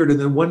disappeared. And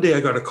then one day I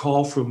got a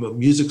call from a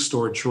music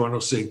store in Toronto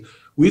saying,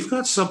 we've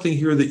got something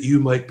here that you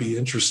might be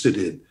interested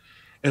in.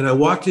 And I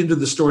walked into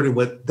the store and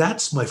went,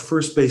 that's my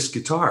first bass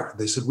guitar.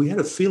 They said, we had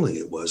a feeling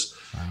it was.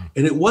 Wow.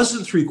 And it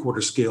wasn't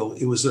 3/4 scale.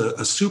 It was a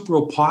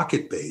Supro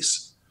pocket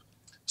bass.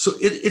 So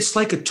it's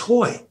like a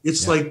toy.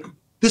 It's like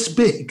this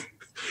big.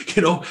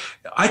 You know,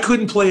 I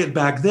couldn't play it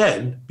back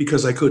then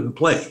because I couldn't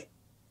play.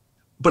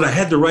 But I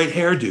had the right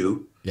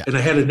hairdo. Yeah. And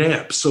I had an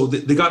amp. So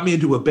they got me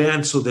into a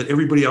band so that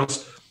everybody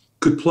else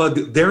could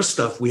plug their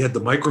stuff. We had the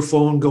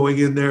microphone going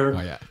in there.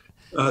 Oh, yeah.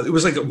 It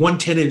was like a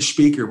 10-inch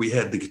speaker. We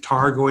had the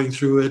guitar going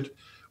through it.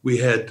 We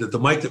had the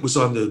mic that was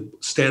on the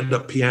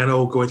stand-up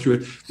piano going through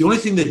it. The only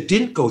thing that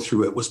didn't go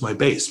through it was my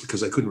bass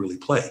because I couldn't really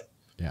play.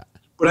 Yeah.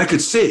 But I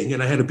could sing,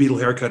 and I had a Beatle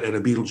haircut and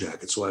a Beatle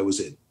jacket, so I was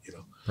in, you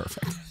know.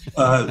 Perfect.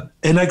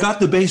 And I got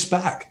the bass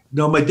back.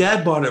 Now, my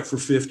dad bought it for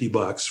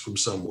 $50 from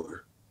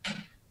somewhere.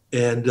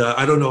 And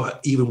I don't know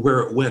even where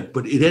it went,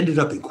 but it ended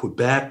up in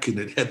Quebec, and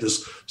it had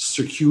this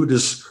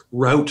circuitous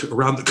route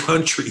around the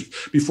country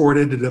before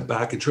it ended up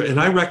back in. And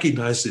I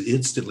recognized it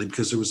instantly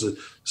because there was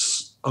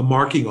a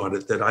marking on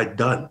it that I'd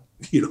done,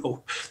 you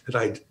know, that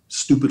I'd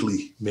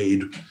stupidly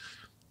made.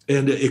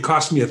 And it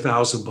cost me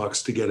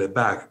 $1,000 to get it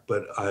back,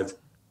 but I've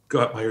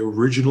got my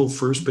original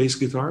first bass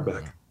guitar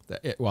back.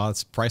 Well,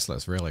 it's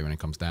priceless, really, when it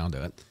comes down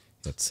to it.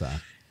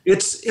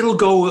 It'll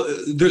go.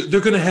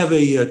 They're going to have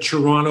a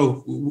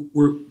Toronto.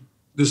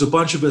 There's a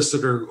bunch of us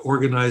that are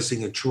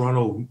organizing a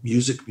Toronto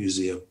music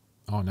museum.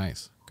 Oh,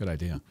 nice, good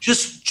idea.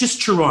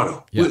 Just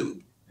Toronto. Yeah.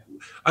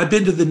 I've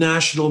been to the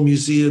National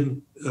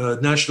Museum,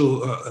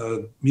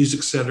 National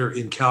Music Center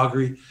in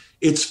Calgary.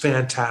 It's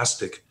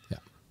fantastic. Yeah.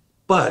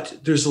 But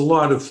there's a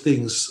lot of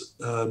things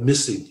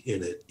missing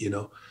in it, you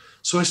know.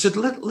 So I said,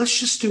 let's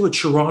just do a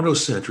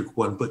Toronto-centric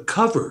one, but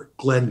cover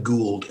Glenn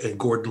Gould and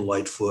Gordon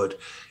Lightfoot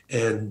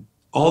and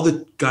all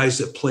the guys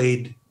that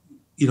played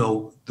you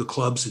know, the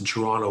clubs in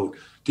Toronto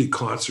did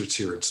concerts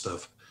here and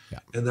stuff. Yeah.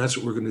 And that's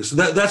what we're going to do. So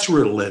that's where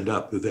it'll end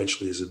up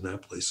eventually, is in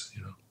that place,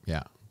 you know.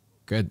 Yeah.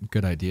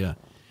 Good idea.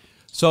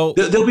 So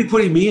they'll be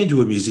putting me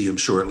into a museum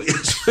shortly.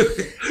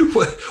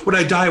 When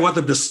I die, I want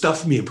them to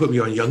stuff me and put me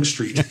on Yonge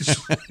Street.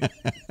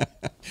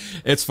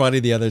 It's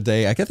funny, the other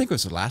day, I think it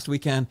was last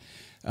weekend,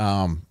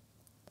 I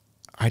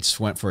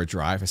just went for a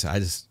drive. I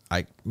said,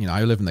 I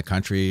live in the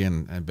country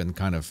and I've been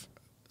kind of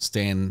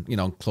staying, you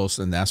know, close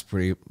to the nest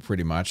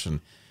pretty much. And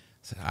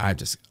I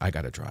said, I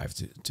got to drive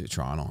to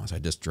Toronto. So I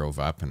just drove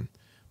up and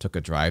took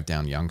a drive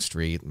down Yonge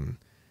Street, and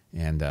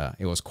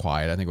it was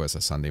quiet. I think it was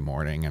a Sunday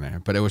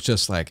morning, but it was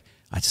just like,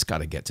 I just got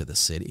to get to the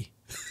city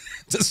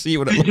to see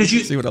what it looks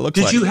like.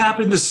 Did you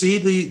happen to see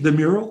the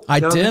mural? I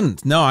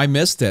didn't. No, I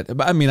missed it.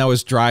 But I mean, I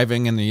was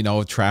driving, and you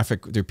know,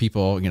 traffic. There are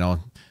people, you know.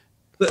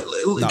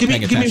 Give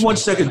me 1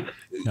 second.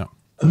 No.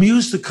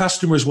 Amuse the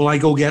customers while I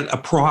go get a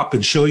prop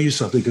and show you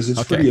something, because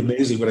it's pretty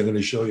amazing what I'm going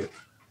to show you.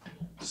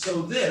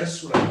 So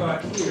this, what I've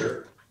got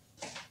here,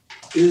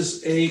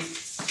 is a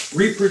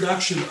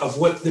reproduction of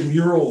what the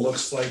mural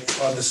looks like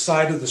on the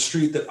side of the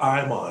street that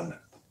I'm on.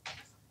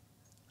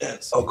 And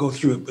I'll go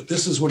through it, but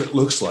this is what it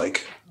looks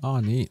like. Oh,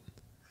 neat. Wow.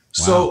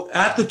 So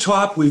at the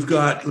top, we've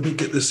got, let me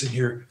get this in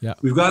here. Yeah.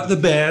 We've got the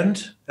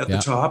band at the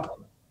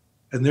top,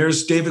 and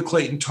there's David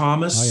Clayton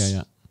Thomas.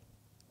 Oh,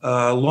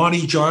 yeah.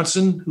 Lonnie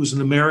Johnson, who's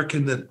an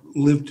American that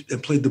lived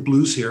and played the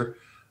blues here.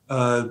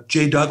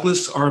 Jay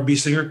Douglas, R&B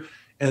singer.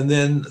 And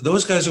then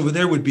those guys over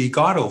there would be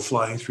Goddo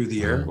flying through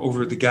the air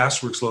over the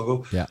Gasworks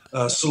logo.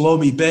 Yeah.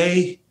 Salome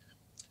Bay,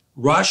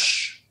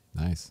 Rush.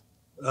 Nice.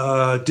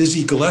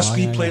 Dizzy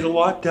Gillespie played a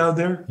lot down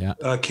there.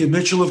 Yeah. Kim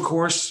Mitchell, of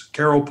course.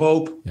 Carol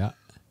Pope. Yeah.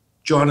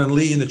 John and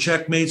Lee and the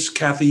Checkmates.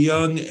 Kathy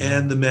Young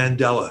and the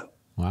Mandela.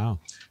 Wow.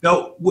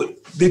 Now,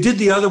 they did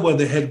the other one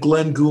that had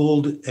Glenn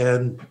Gould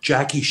and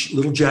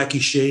little Jackie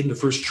Shane, the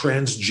first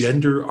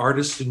transgender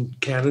artist in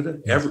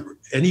Canada,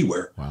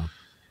 anywhere. Wow.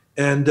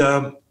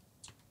 And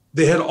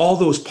they had all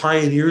those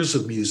pioneers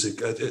of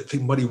music. I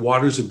think Muddy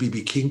Waters and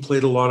B.B. King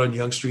played a lot on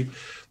Yonge Street.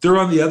 They're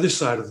on the other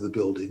side of the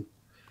building.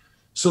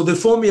 So they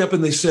phoned me up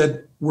and they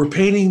said, we're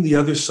painting the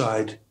other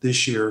side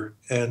this year,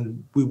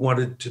 and we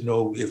wanted to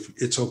know if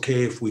it's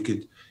okay if we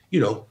could, you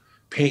know,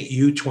 paint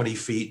you 20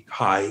 feet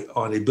high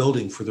on a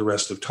building for the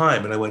rest of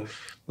time. And I went,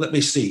 let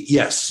me see.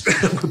 Yes,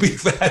 it would be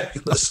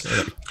fabulous.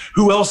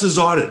 Who else is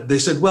on it? They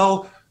said,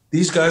 well,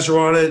 these guys are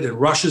on it and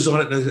Rush is on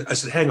it. And I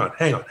said, hang on.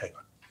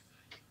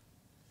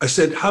 I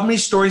said, how many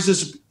stories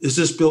is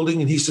this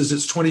building? And he says,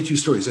 it's 22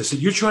 stories. I said,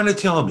 you're trying to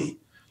tell me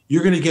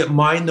you're going to get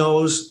my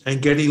nose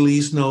and Geddy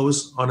Lee's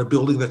nose on a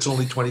building that's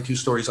only 22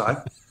 stories high?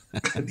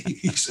 And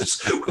he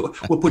says,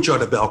 we'll put you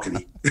on a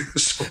balcony.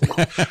 So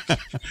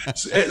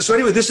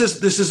anyway, this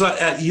is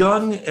at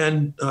Yonge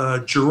and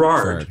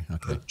Gerrard,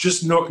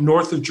 just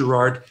north of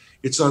Gerrard.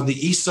 It's on the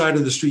east side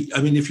of the street.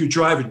 I mean, if you're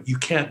driving, you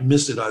can't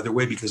miss it either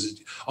way, because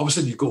all of a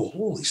sudden you go,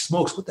 holy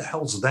smokes, what the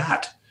hell's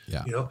that?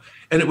 Yeah. You know.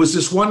 And it was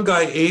this one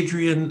guy,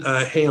 Adrian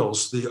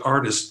Hales, the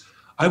artist.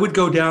 I would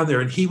go down there,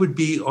 and he would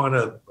be on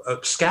a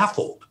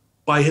scaffold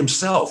by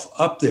himself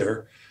up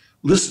there,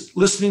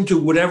 listening to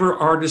whatever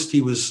artist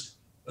he was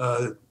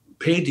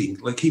painting.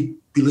 Like, he'd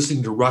be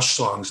listening to Rush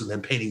songs and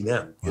then painting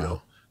them, you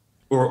know.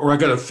 Or I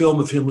got a film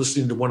of him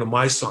listening to one of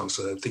my songs,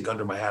 I think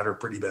Under My Hat or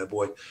Pretty Bad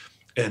Boy,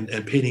 and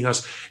painting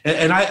us.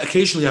 And I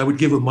occasionally I would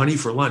give him money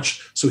for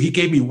lunch. So he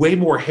gave me way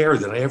more hair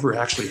than I ever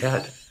actually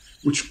had,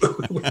 which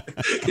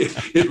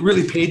it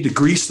really paid to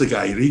grease the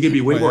guy. He gave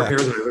me way more hair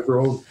than I've ever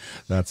owned.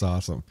 That's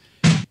awesome.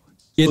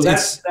 So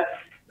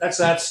that's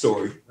that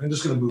story. I'm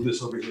just going to move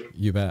this over here.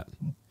 You bet.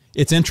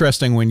 It's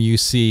interesting when you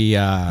see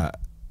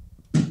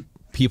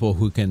people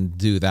who can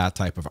do that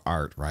type of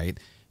art, right?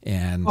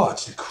 And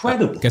it's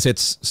incredible, because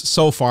it's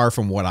so far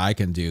from what I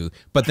can do.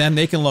 But then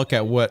they can look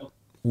at what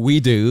we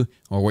do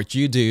or what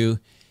you do,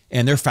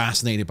 and they're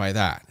fascinated by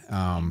that.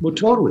 Well,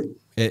 totally.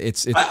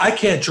 I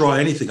can't draw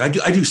anything. I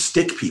do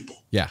stick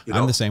people. Yeah, you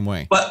know? I'm the same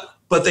way.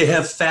 But they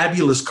have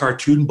fabulous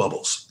cartoon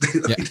bubbles.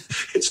 Yeah.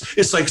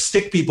 It's like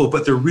stick people,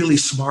 but they're really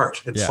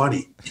smart and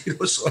funny. You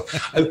know, so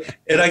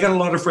I got a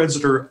lot of friends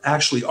that are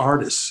actually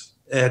artists,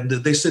 and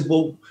they said,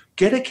 well,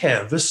 get a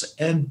canvas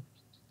and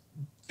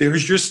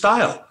there's your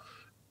style.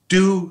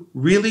 Do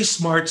really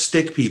smart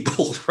stick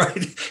people,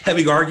 right?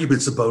 Having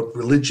arguments about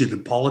religion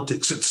and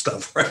politics and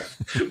stuff, right?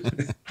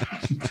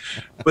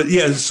 But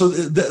yeah, so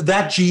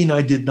that gene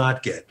I did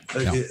not get,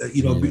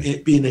 you know,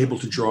 being able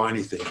to draw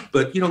anything.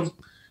 But, you know,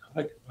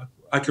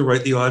 I can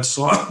write the odd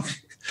song.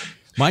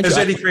 As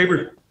Eddie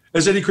Kramer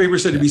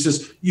said to me, he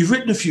says, you've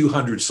written a few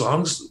hundred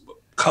songs,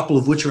 a couple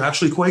of which are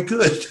actually quite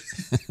good.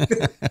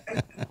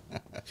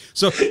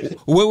 So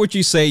what would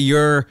you say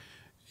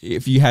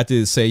if you had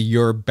to say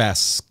your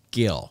best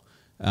skill,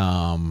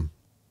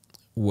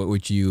 what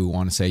would you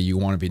want to say you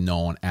want to be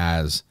known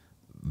as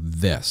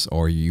this,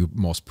 or are you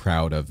most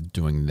proud of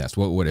doing this?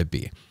 What would it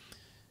be?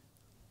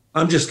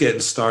 I'm just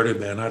getting started,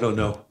 man. I don't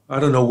know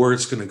where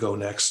it's going to go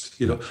next.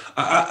 You know,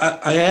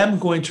 I am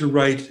going to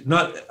write,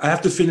 I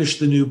have to finish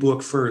the new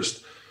book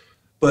first,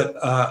 But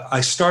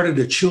I started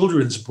a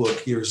children's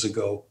book years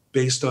ago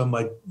based on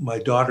my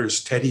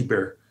daughter's teddy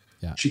bear.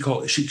 Yeah. She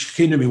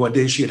came to me one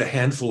day. She had a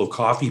handful of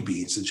coffee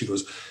beans, and she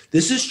goes,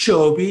 "This is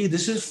Chobi.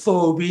 This is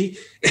Phoebe."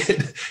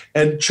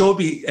 And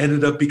Chobi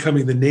ended up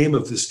becoming the name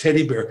of this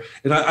teddy bear.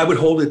 And I would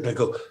hold it and I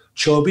go,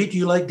 "Chobi, do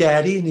you like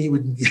Daddy?" And he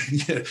would,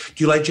 "Do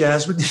you like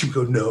Jasmine?" And he would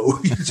go,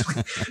 "No."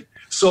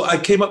 So I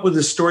came up with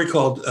this story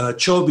called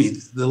Chobi,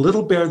 the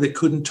little bear that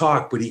couldn't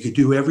talk, but he could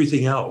do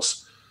everything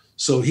else.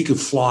 So he could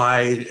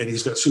fly, and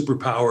he's got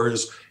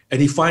superpowers, and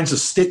he finds a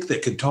stick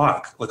that can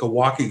talk, like a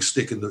walking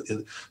stick.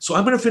 So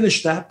I'm going to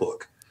finish that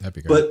book. That'd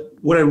be great. But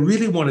what I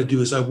really want to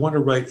do is I want to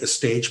write a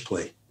stage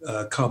play,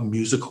 come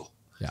musical.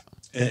 Yeah.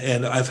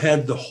 And I've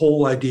had the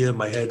whole idea in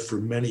my head for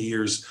many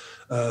years,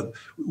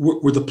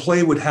 where the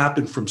play would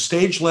happen from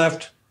stage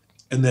left,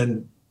 and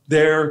then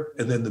there,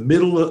 and then the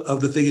middle of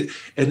the thing,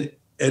 and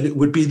it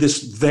would be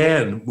this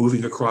van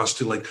moving across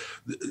to like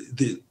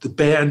the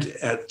band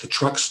at the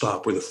truck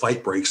stop where the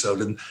fight breaks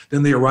out, and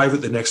then they arrive at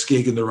the next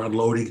gig and they're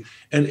unloading,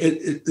 and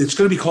it's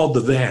going to be called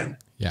The Van.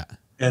 Yeah.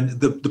 And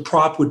the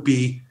prop would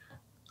be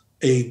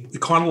a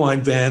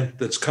Econoline van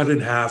that's cut in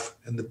half,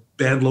 and the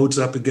band loads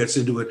up and gets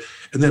into it,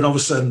 and then all of a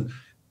sudden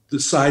the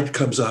side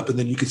comes up, and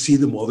then you can see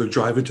them while they're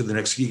driving to the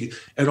next gig,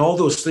 and all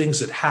those things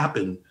that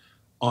happen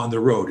on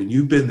the road. And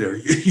you've been there,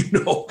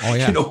 Oh,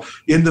 yeah.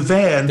 In the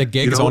van. The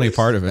gig is only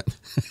part of it.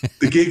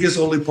 The gig is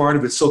only part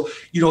of it. So,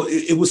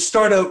 it would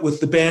start out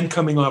with the band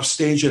coming off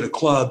stage at a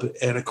club.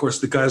 And of course,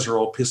 the guys are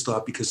all pissed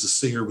off because the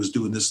singer was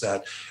doing this,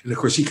 that. And of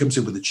course, he comes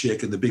in with a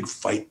chick and the big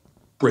fight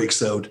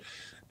breaks out.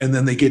 And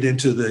then they get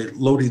into the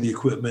loading the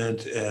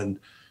equipment and,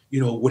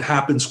 what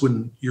happens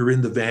when you're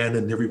in the van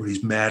and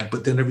everybody's mad,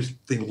 but then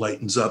everything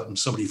lightens up and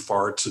somebody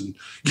farts and,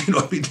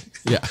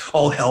 yeah,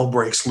 all hell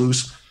breaks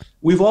loose.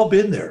 We've all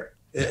been there.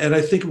 And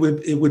I think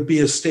it would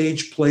be a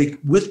stage play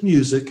with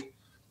music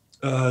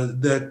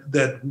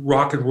that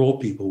rock and roll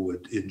people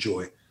would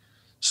enjoy.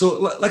 So,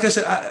 like I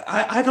said,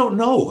 I don't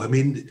know. I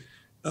mean,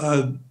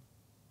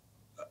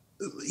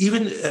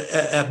 even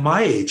at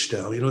my age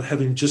now,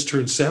 having just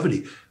turned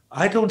 70,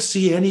 I don't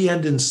see any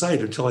end in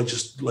sight until I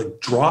just like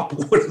drop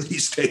one of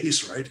these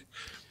days, right?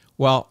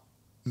 Well,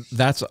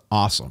 that's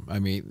awesome. I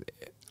mean,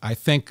 I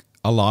think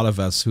a lot of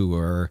us who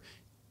are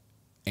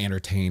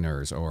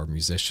entertainers or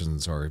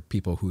musicians or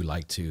people who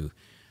like to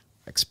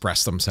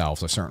express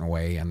themselves a certain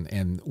way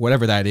and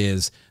whatever that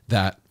is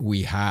that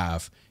we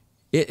have,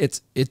 it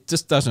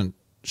just doesn't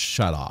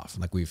shut off.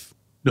 Like we've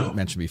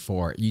mentioned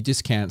before, you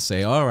just can't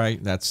say, all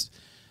right, that's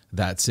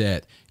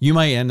it. You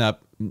might end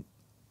up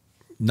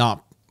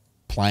not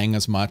playing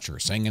as much or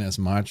singing as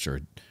much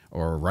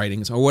or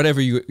writing or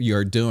whatever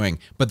you're doing,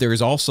 but there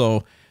is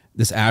also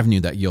this avenue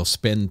that you'll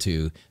spin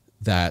to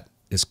that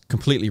is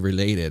completely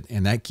related,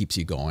 and that keeps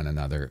you going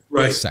another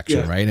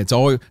section, right? It's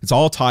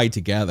all tied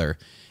together,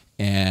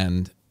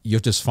 and you'll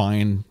just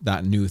find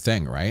that new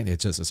thing, right?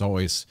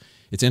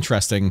 It's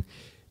interesting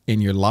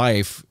in your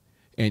life,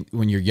 and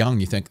when you're young,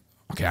 you think,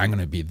 okay, I'm going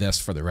to be this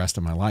for the rest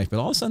of my life, but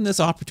all of a sudden this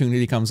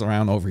opportunity comes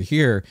around over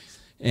here,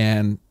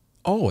 and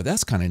oh,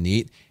 that's kind of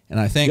neat. And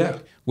I think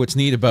what's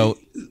neat about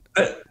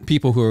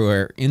people who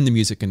are in the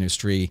music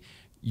industry,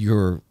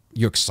 you're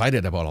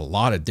excited about a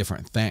lot of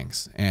different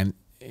things, and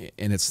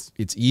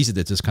it's easy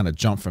to just kind of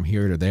jump from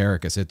here to there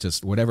because it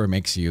just, whatever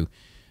makes you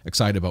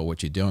excited about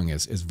what you're doing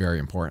is very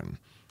important.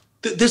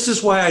 This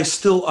is why I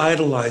still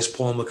idolize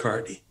Paul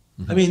McCartney.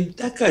 Mm-hmm. I mean,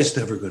 that guy's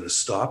never going to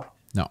stop.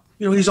 No.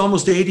 He's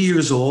almost 80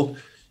 years old.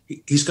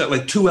 He's got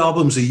like 2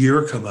 albums a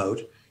year come out.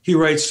 He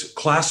writes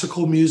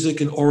classical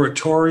music and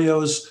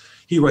oratorios.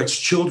 He writes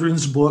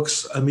children's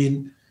books. I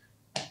mean,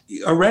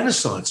 a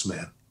Renaissance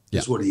man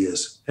is what he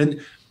is. And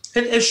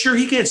sure,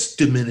 he gets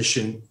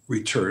diminishing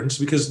returns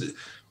because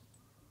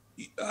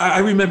I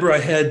remember I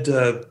had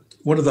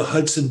one of the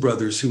Hudson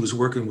brothers who was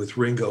working with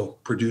Ringo,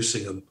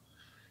 producing him.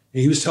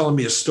 And he was telling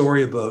me a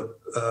story about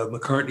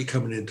McCartney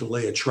coming in to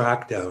lay a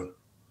track down.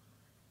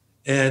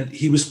 And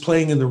he was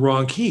playing in the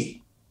wrong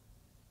key.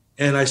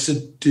 And I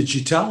said, did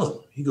you tell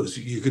him? He goes,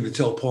 you're going to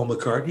tell Paul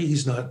McCartney?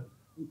 He's not,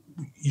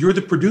 you're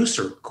the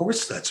producer. Of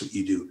course, that's what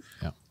you do.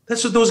 Yeah.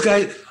 That's what those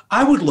guys,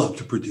 I would love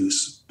to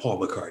produce Paul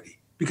McCartney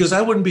because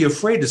I wouldn't be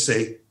afraid to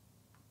say,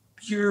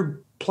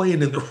 you're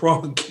playing in the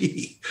wrong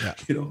key.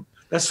 Yeah.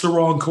 That's the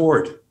wrong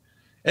chord.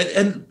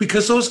 And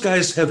because those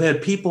guys have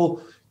had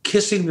people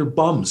kissing their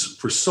bums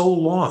for so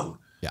long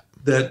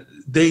that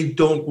they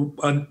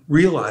don't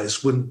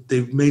realize when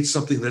they've made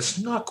something that's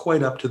not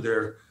quite up to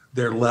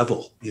their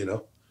level,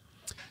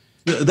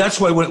 That's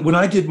why when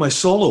I did my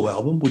solo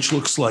album, which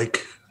looks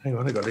like, hang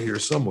on, I got it here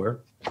somewhere.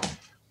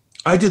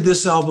 I did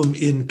this album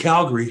in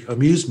Calgary,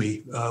 Amuse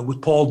Me,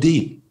 with Paul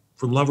Dean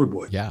from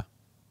Loverboy. Yeah.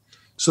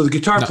 So the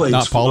guitar player,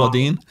 not Paula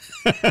Dean.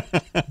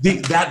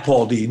 That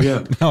Paul Dean,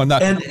 yeah. No,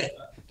 not. And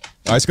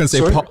I was going to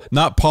say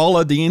not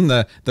Paula Dean,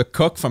 the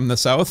cook from the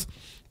South.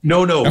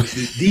 No,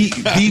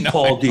 the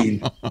Paul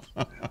Dean,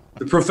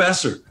 the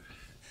professor.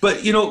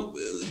 But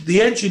the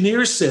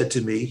engineer said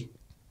to me,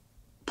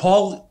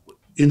 Paul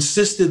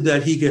insisted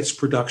that he gets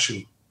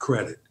production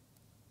credit.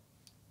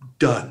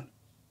 Done.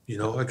 You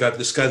know, I got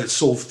this guy that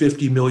sold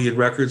 50 million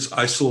records.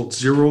 I sold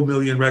 0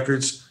 million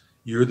records.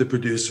 You're the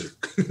producer.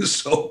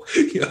 So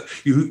yeah,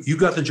 you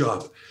got the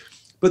job.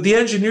 But the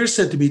engineer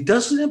said to me,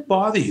 doesn't it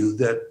bother you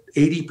that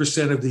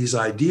 80% of these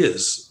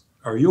ideas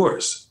are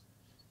yours?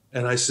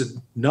 And I said,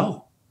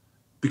 no,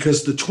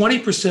 because the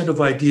 20% of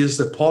ideas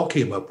that Paul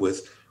came up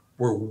with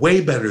were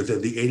way better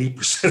than the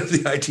 80% of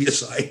the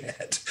ideas I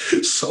had.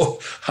 So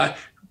I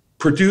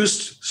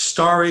produced,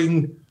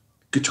 starring,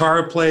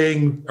 guitar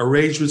playing,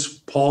 arrangements,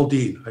 Paul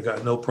Dean. I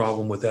got no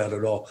problem with that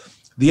at all.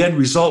 The end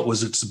result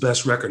was it's the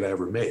best record I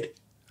ever made.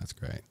 That's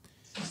great.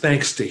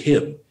 Thanks to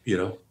him, you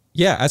know.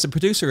 Yeah, as a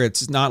producer,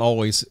 it's not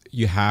always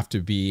you have to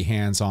be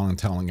hands-on and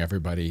telling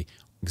everybody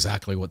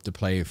exactly what to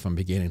play from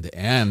beginning to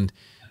end.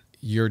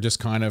 You're just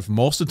kind of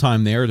most of the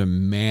time there to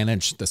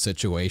manage the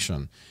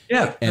situation.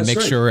 Yeah, and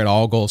make sure it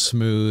all goes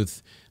smooth.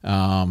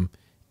 And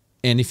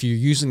if you're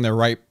using the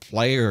right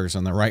players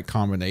and the right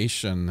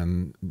combination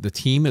and the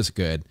team is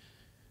good,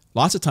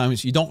 lots of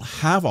times you don't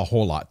have a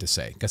whole lot to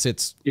say because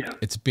it's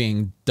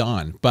being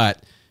done,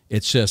 but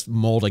it's just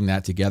molding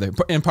that together.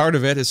 And part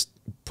of it is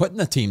putting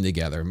the team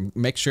together.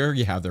 Make sure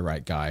you have the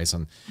right guys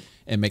and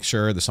make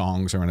sure the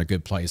songs are in a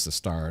good place to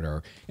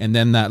start, and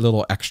then that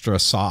little extra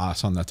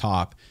sauce on the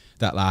top,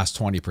 that last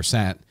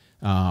 20%,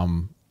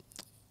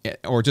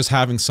 or just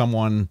having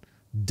someone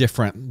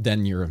different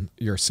than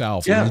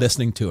yourself and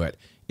listening to it.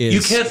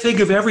 You can't think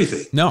of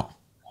everything. No.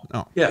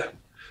 Yeah.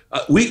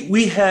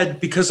 We had,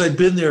 because I'd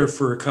been there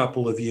for a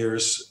couple of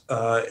years,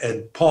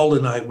 and Paul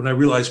and I, when I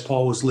realized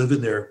Paul was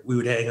living there, we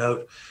would hang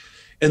out.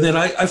 And then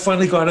I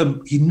finally got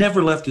him, he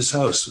never left his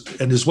house.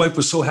 And his wife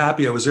was so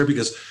happy I was there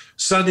because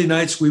Sunday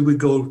nights we would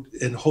go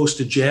and host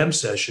a jam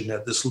session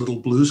at this little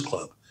blues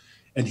club.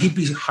 And he'd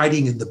be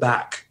hiding in the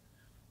back.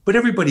 But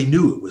everybody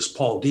knew it was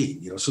Paul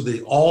Dean, you know, so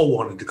they all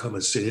wanted to come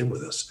and sit in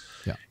with us.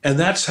 Yeah. And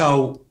that's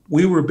how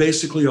we were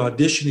basically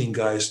auditioning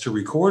guys to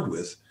record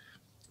with,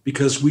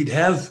 because we'd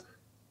have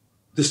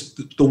this,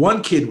 the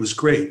one kid was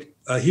great.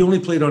 He only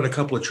played on a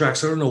couple of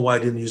tracks. I don't know why I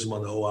didn't use him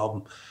on the whole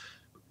album.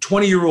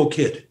 20-year-old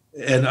kid.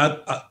 And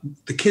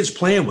the kid's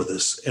playing with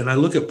us. And I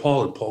look at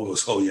Paul and Paul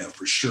goes, oh yeah,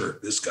 for sure,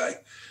 this guy.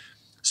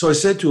 So I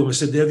said to him, I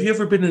said, have you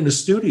ever been in a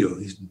studio?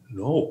 He said,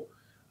 no.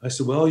 I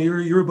said, well,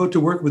 you're about to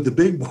work with the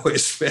big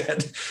boys, man.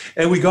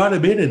 And we got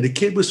him in, and the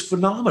kid was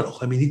phenomenal.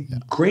 I mean,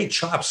 great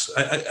chops.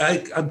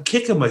 I'm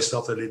kicking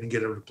myself that I didn't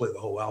get him to play the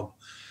whole album.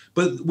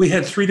 But we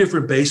had 3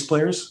 different bass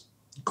players.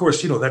 Of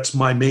course, you know, that's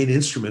my main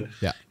instrument.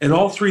 Yeah. And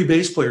all 3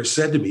 bass players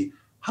said to me,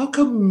 how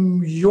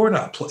come you're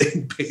not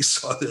playing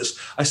bass on this?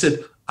 I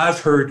said,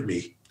 I've heard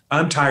me.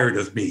 I'm tired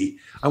of me.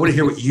 I want to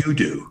hear what you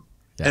do.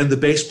 Yeah. And the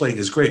bass playing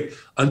is great.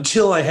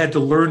 Until I had to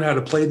learn how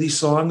to play these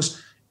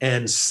songs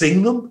and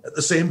sing them at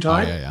the same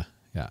time. Oh,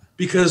 yeah.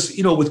 Because,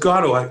 you know, with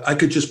Goddo, I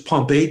could just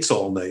pump 8s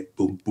all night,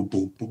 boom, boom,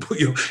 boom, boom,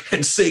 you know,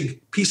 and sing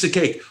piece of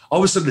cake. All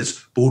of a sudden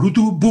it's boom,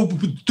 boom, boom,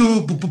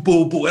 boom,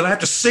 boom, boom, and I have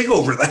to sing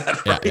over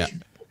that, right? Yeah.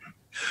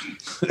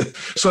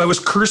 So I was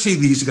cursing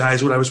these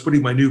guys when I was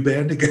putting my new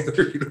band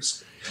together. You know,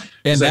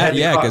 and that,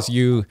 because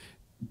you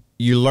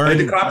learn. I had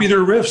to copy their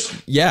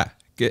riffs. Yeah.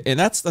 And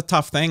that's the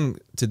tough thing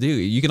to do.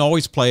 You can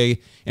always play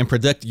and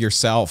predict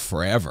yourself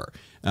forever.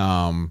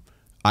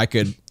 I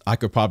could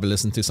probably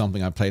listen to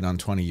something I played on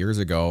 20 years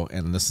ago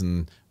and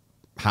listen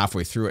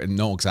halfway through it and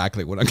know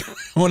exactly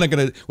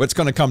what's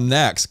gonna come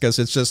next, because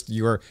it's just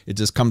it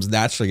just comes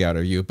naturally out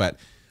of you. But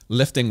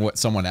lifting what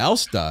someone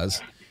else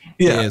does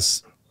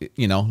is,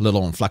 you know,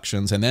 little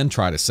inflections and then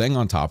try to sing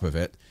on top of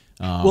it.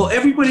 Well,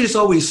 everybody's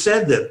always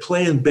said that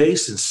playing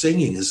bass and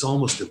singing is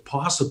almost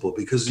impossible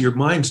because your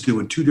mind's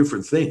doing 2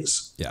 different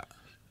things. Yeah.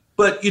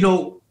 But, you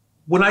know,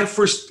 when I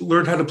first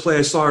learned how to play,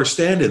 I saw her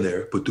standing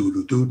there. I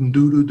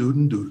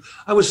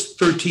was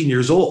 13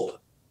 years old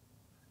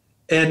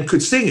and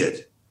could sing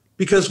it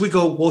because we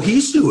go, well,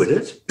 he's doing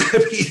it. I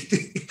mean,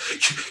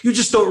 you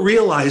just don't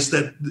realize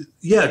that,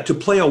 to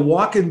play a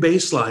walk-in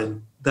bass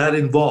line that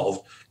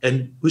involved.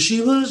 And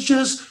she was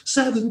just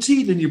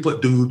 17 and you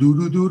put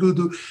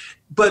do.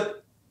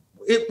 But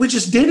we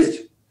just did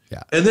it.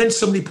 Yeah. And then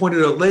somebody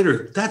pointed out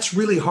later, that's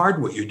really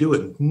hard what you're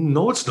doing.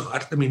 No, it's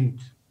not. I mean,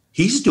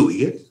 he's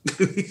doing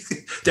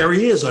it. There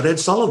he is on Ed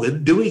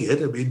Sullivan doing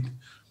it. I mean,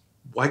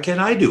 why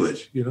can't I do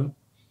it, you know?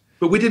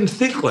 But we didn't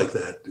think like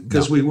that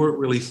because we weren't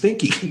really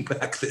thinking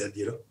back then,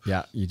 you know?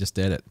 Yeah, you just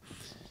did it.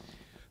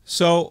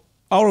 So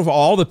out of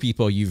all the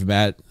people you've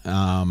met,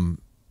 and,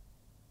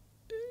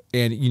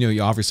 you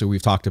know, obviously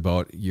we've talked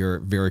about you're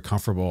very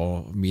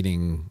comfortable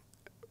meeting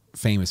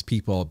famous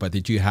people, but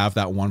did you have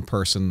that one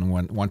person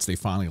once they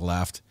finally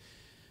left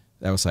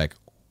that was like,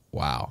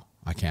 wow,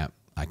 I can't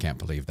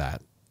believe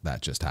that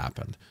just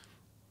happened?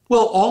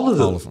 Well, all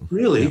of them.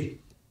 Really.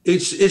 Yeah.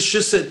 It's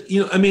just that,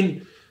 you know, I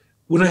mean,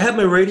 when I had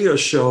my radio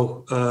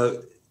show,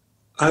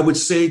 I would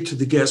say to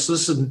the guests,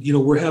 listen, you know,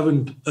 we're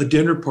having a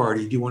dinner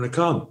party. Do you want to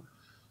come?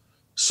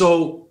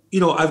 So, you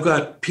know, I've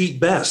got Pete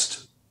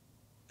Best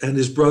and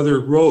his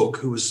brother Rogue,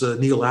 who was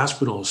Neil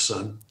Aspinall's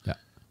son,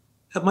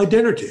 at my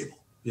dinner table,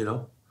 you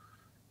know.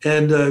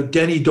 And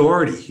Denny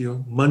Doherty, you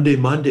know,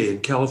 Monday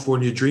and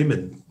California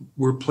Dreamin',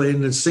 we're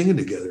playing and singing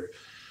together.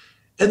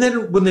 And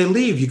then when they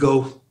leave, you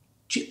go,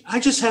 gee, I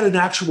just had an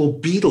actual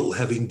Beatle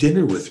having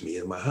dinner with me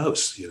in my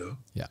house, you know?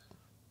 Yeah.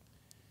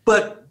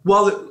 But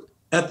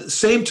at the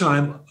same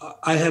time,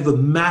 I have a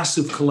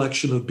massive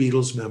collection of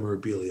Beatles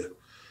memorabilia.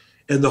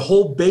 And the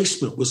whole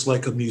basement was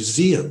like a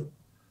museum.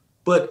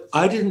 But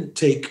I didn't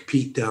take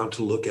Pete down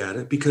to look at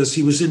it because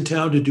he was in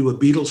town to do a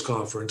Beatles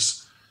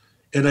conference.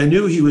 And I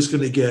knew he was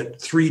going to get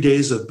 3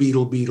 days of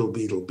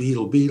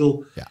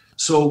Beatle. Yeah.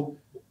 So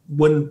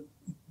when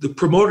the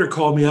promoter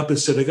called me up and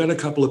said, I got a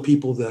couple of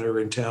people that are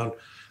in town.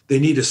 They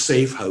need a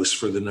safe house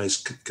for the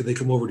night. Can they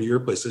come over to your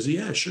place? I said,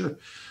 yeah, sure.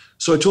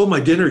 So I told my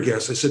dinner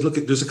guests, I said, look,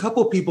 there's a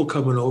couple of people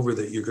coming over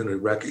that you're going to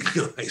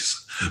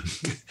recognize.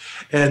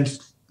 And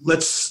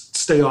let's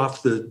stay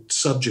off the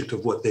subject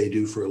of what they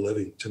do for a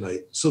living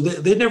tonight. So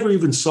they never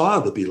even saw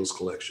the Beatles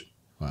collection.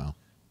 Wow.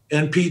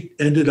 And Pete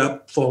ended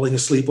up falling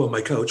asleep on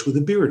my couch with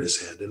a beer in his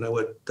hand. And I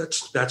went,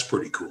 that's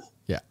pretty cool.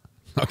 Yeah.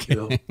 Okay.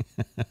 You know?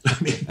 I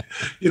mean,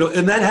 you know,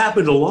 and that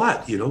happened a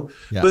lot, you know,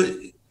 yeah. But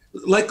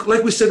like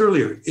we said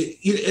earlier,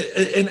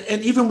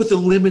 and even with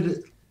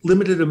the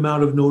limited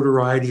amount of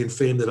notoriety and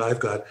fame that I've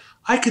got,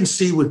 I can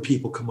see when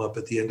people come up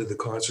at the end of the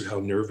concert, how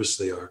nervous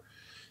they are.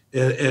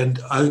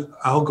 And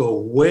I'll go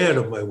way out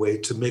of my way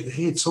to make,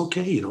 hey, it's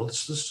okay, you know,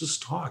 let's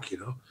just talk, you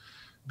know.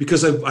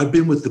 Because I've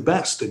been with the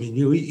best. I mean,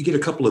 you get a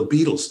couple of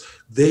Beatles,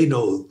 they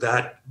know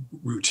that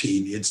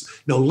routine.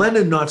 Now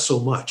Lennon, not so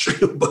much,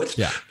 but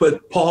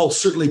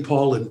certainly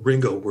Paul and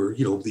Ringo were,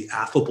 you know, the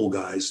affable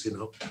guys, you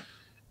know,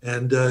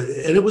 and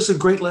it was a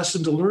great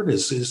lesson to learn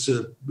is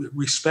to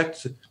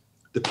respect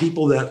the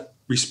people that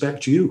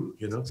respect you,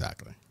 you know.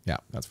 Exactly. Yeah,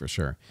 that's for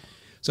sure.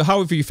 So how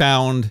have you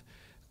found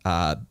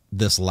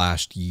this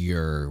last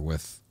year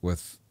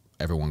with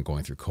everyone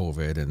going through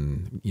COVID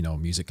and, you know,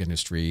 music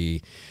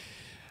industry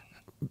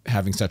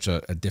having such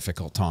a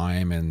difficult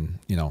time and,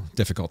 you know,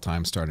 difficult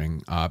time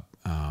starting up?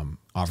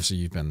 Obviously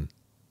you've been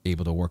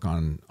able to work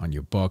on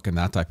your book and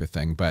that type of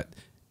thing, but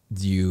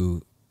do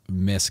you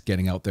miss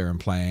getting out there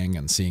and playing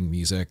and seeing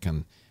music,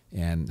 and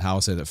how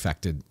has it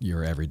affected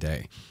your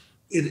everyday?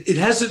 It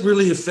hasn't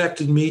really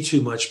affected me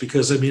too much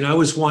because, I mean, I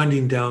was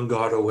winding down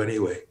Goddo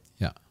anyway.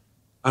 Yeah.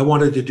 I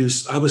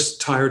was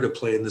tired of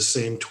playing the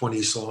same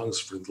 20 songs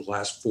for the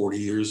last 40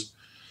 years.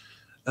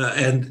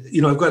 And,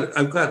 you know,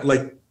 I've got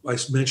like I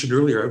mentioned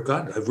earlier,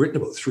 I've written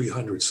about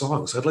 300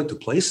 songs. I'd like to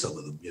play some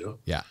of them, you know?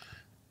 Yeah.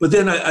 But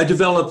then I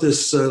developed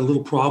this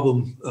little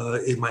problem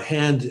in my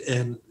hand,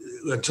 and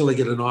until I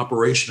get an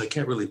operation, I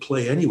can't really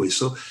play anyway.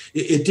 So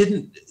it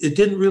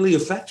didn't really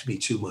affect me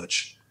too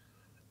much.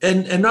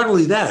 And not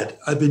only that,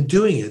 I've been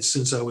doing it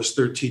since I was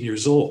 13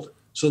 years old.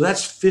 So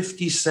that's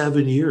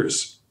 57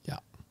 years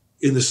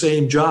in the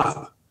same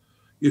job,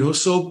 you know,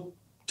 so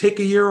take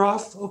a year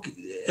off. Okay.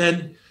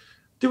 And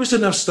there was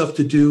enough stuff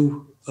to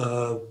do,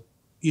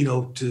 you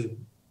know, to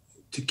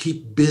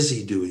keep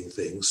busy doing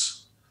things.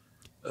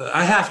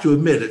 I have to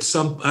admit,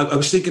 I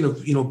was thinking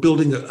of, you know,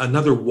 building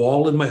another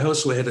wall in my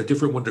house so I had a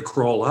different one to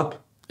crawl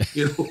up.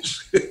 You know,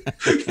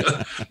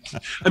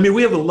 I mean,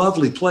 we have a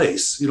lovely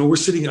place. You know, I'm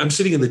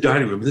sitting in the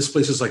dining room, and this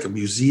place is like a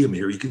museum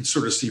here. You can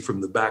sort of see from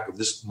the back of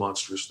this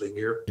monstrous thing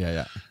here.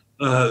 Yeah.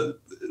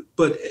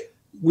 But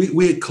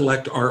we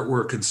collect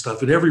artwork and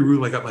stuff. In every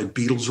room, I got my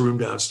Beatles room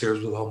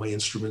downstairs with all my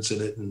instruments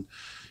in it, and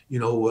you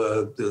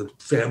know, the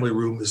family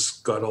room has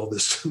got all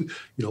this, you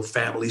know,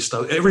 family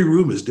stuff. Every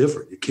room is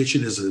different. The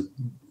kitchen is a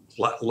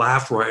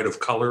laugh riot of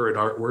color and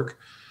artwork.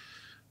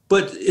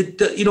 But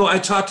you know, I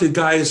talk to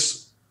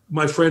guys,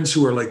 my friends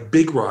who are like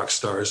big rock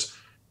stars,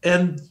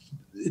 and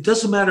it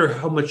doesn't matter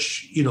how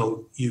much, you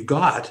know, you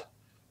got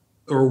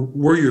or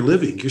where you're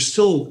living, you're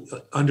still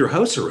under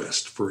house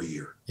arrest for a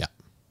year. Yeah.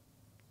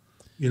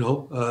 You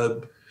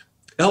know,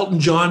 Elton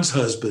John's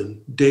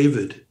husband,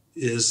 David,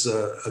 is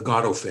a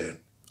Goddo fan.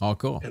 Oh,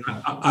 cool. And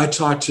I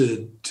talk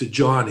to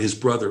John, his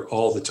brother,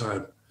 all the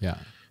time. Yeah.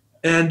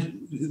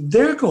 And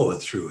they're going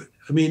through it.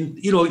 I mean,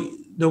 you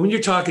know, when you're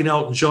talking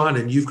Elton John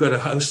and you've got a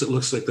house that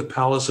looks like the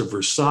Palace of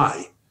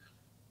Versailles,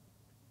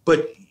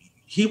 but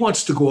he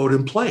wants to go out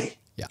and play,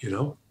 you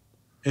know,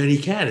 and he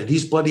can. And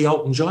he's bloody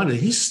Elton John, and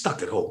he's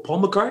stuck at home.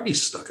 Paul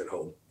McCartney's stuck at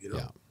home, you know.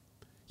 Yeah.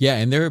 Yeah,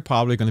 and they're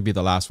probably going to be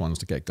the last ones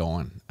to get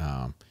going.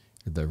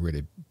 They're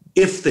really...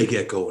 If they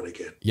get going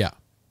again. Yeah.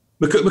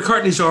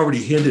 McCartney's already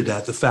hinted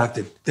at the fact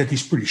that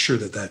he's pretty sure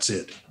that that's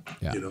it,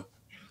 you know.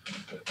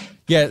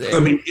 Yeah. I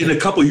mean, in a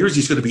couple of years,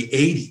 he's going to be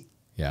 80.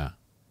 Yeah.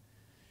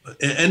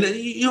 And,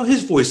 you know,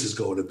 his voice is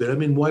going a bit. I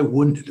mean, why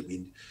wouldn't it? I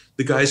mean,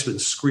 the guy's been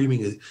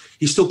screaming.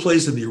 He still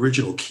plays in the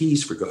original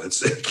keys, for God's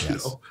sake, you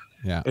know.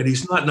 Yeah. And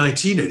he's not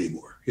 19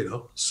 anymore, you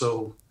know.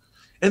 So,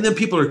 and then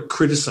people are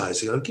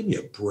criticizing. Oh, give me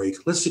a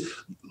break. Let's see.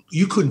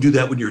 You couldn't do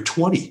that when you're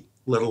 20,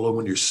 let alone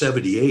when you're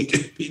 78.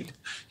 I mean,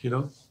 you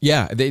know.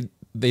 Yeah,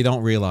 they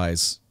don't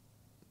realize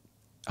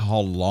how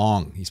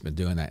long he's been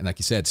doing that. And like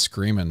you said,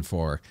 screaming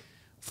for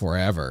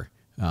forever.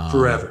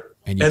 Forever.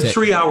 And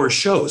 3-hour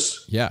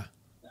shows. Yeah.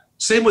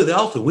 Same with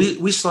Elton.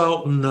 We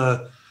saw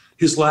Elton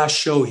his last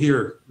show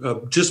here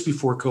just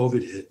before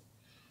COVID hit.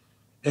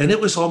 And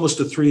it was almost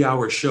a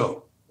 3-hour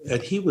show.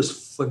 And he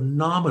was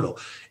phenomenal.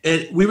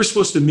 And we were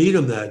supposed to meet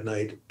him that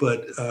night,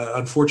 but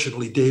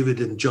unfortunately, David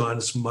and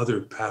John's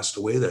mother passed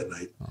away that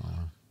night.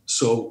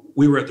 So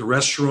we were at the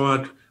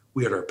restaurant.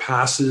 We had our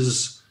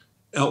passes.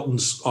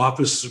 Elton's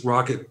office,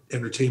 Rocket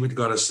Entertainment,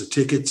 got us the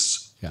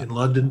tickets in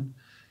London.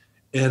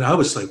 And I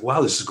was like,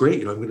 wow, this is great.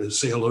 You know, I'm going to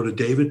say hello to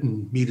David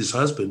and meet his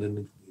husband. And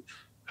it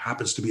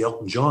happens to be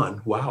Elton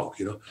John. Wow,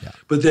 you know. Yeah.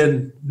 But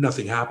then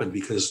nothing happened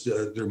because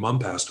their mom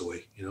passed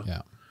away, you know.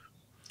 Yeah.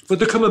 But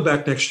they're coming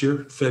back next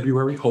year,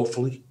 February,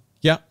 hopefully.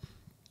 Yeah.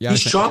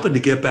 He's chomping to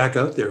get back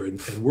out there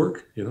and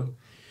work, you know.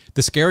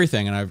 The scary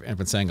thing, and I've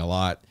been saying a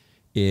lot,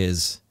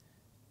 is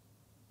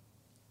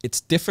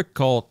it's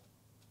difficult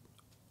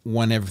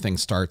when everything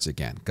starts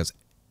again because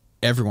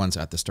everyone's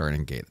at the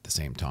starting gate at the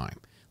same time.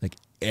 Like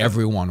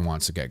everyone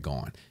wants to get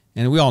going.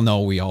 And we all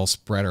know we all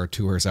spread our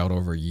tours out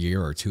over a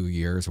year or 2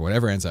 years or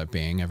whatever it ends up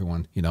being.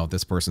 Everyone, you know,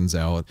 this person's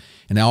out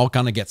and they all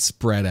kind of get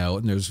spread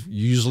out and there's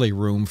usually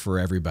room for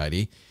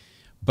everybody.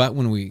 But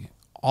when we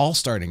all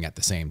starting at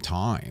the same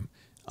time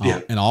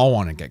and all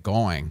want to get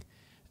going,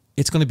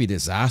 it's going to be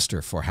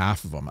disaster for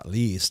half of them at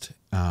least.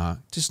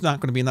 Just not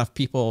going to be enough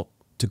people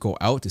to go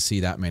out to see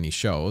that many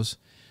shows.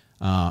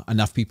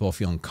 Enough people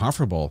feeling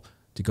comfortable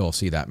to go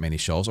see that many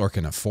shows or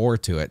can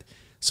afford to it.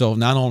 So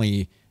not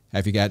only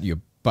have you got your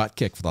butt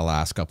kicked for the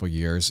last couple of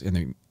years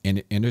in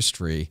the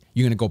industry,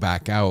 you're going to go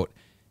back out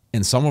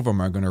and some of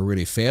them are going to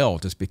really fail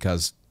just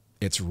because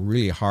it's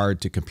really hard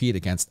to compete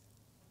against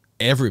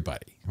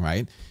everybody,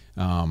 right?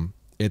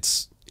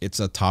 It's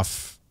a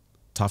tough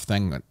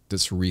thing,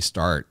 this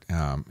restart.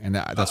 And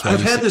that's why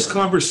I've had this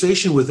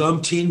conversation with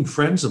umpteen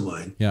friends of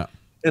mine. Yeah.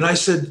 And I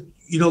said,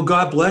 you know,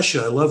 God bless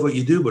you. I love what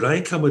you do, but I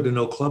ain't coming to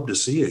no club to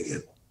see you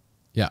again.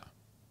 Yeah.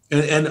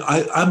 And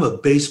I'm a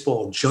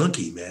baseball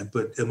junkie, man,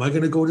 but am I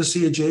going to go to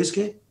see a Jays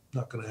game?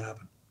 Not going to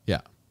happen.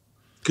 Yeah.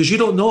 Because you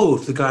don't know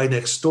if the guy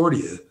next door to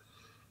you,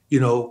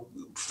 you know,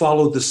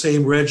 followed the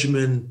same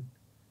regimen,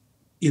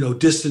 you know,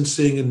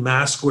 distancing and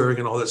mask wearing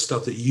and all that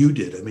stuff that you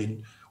did. I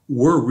mean,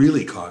 we're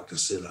really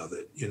cognizant of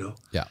it, you know?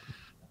 Yeah.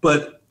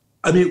 But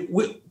I mean,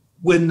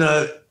 when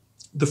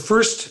the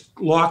first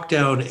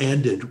lockdown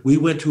ended, we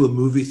went to a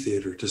movie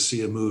theater to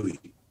see a movie.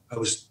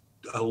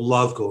 I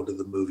love going to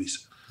the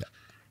movies. Yeah.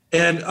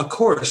 And of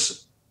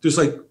course, there's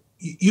like,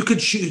 you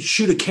could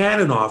shoot a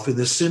cannon off in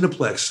this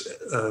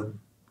Cineplex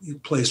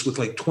place with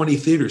like 20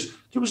 theaters.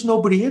 There was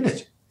nobody in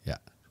it. Yeah.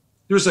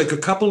 There was like a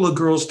couple of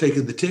girls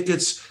taking the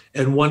tickets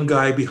and one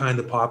guy behind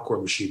the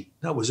popcorn machine.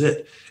 That was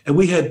it. And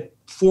we had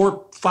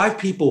 5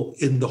 people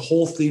in the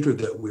whole theater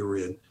that we were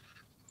in.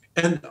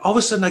 And all of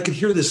a sudden I could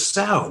hear this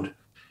sound.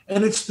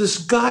 And it's this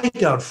guy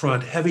down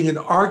front having an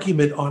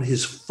argument on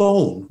his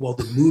phone while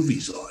the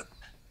movie's on.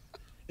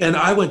 And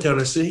I went down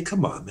and I said, hey,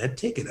 come on, man,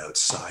 take it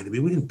outside. I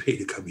mean, we didn't pay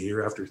to come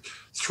here after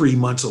 3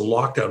 months of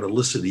lockdown to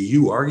listen to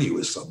you argue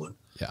with someone.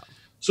 Yeah.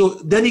 So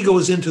then he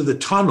goes into the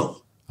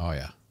tunnel. Oh,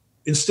 yeah.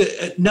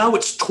 Instead, now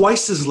it's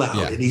twice as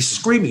loud and he's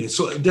screaming.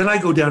 So then I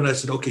go down and I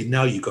said, okay,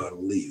 now you got to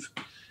leave.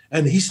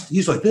 And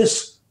he's like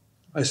this.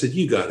 I said,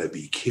 you got to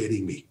be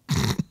kidding me.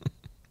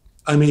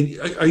 I mean,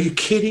 are you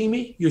kidding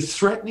me? You're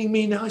threatening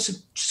me now? I said,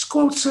 just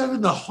go outside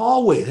in the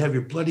hallway and have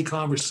your bloody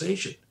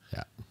conversation.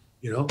 Yeah.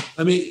 You know,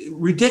 I mean,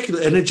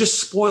 ridiculous. And it just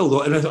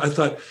spoiled. And I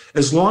thought,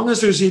 as long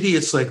as there's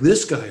idiots like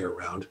this guy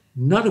around,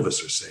 none of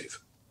us are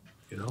safe.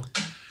 You know?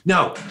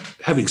 Now,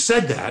 having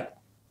said that,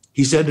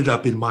 he's ended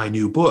up in my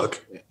new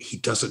book. He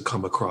doesn't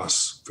come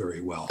across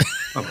very well,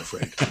 I'm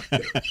afraid.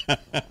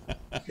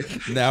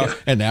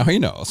 Now he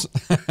knows.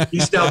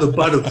 He's now the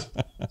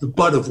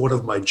butt of one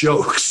of my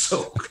jokes.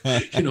 So,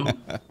 you know,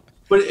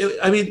 but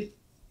I mean,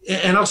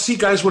 and I'll see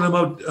guys when I'm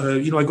out.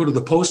 You know, I go to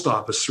the post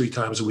office 3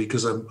 times a week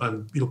because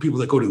I'm you know, people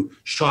that go to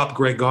shop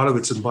Greg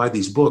Godovitz and buy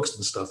these books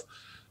and stuff.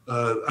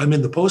 I'm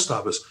in the post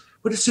office.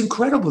 But it's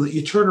incredible that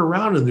you turn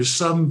around and there's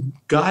some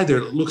guy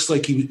there that looks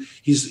like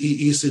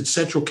he's in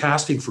central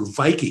casting for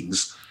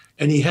Vikings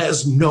and he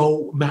has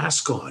no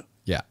mask on.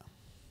 Yeah.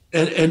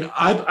 And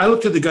I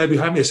looked at the guy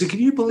behind me. I said, can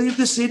you believe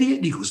this idiot?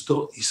 And he goes,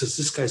 don't. He says,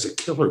 this guy's a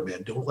killer,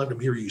 man. Don't let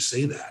him hear you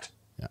say that.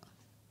 Yeah.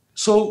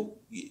 So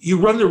you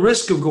run the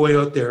risk of going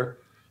out there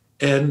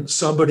and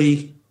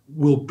somebody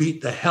will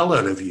beat the hell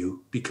out of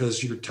you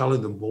because you're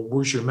telling them, well,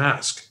 where's your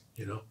mask?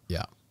 You know?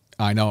 Yeah.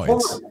 I know.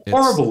 It's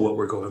horrible what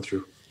we're going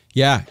through.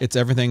 Yeah, it's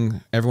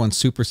everything. Everyone's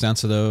super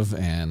sensitive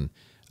and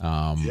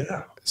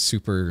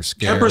super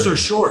scared. Tempers are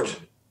short.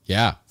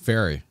 Yeah,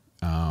 very.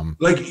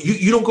 Like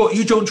you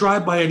don't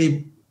drive by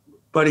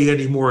anybody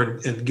anymore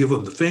and give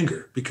them the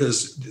finger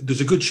because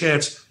there's a good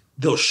chance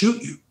they'll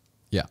shoot you.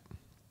 Yeah.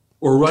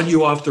 Or run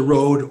you off the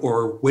road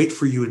or wait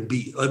for you and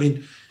beat. I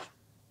mean,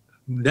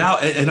 now,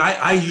 and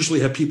I usually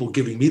have people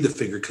giving me the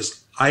finger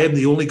because I am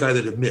the only guy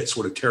that admits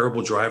what a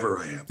terrible driver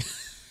I am.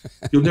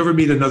 You'll never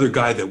meet another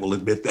guy that will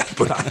admit that,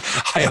 but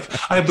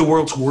I am the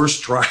world's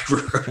worst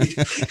driver.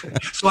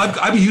 So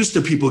I'm used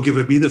to people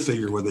giving me the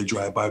finger when they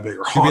drive by me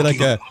or honking. You'd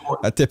be like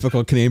a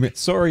typical Canadian.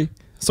 Sorry,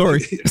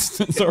 Sorry.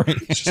 Sorry.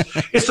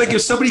 It's like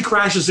if somebody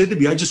crashes into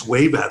me, I just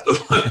wave at them.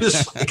 I'm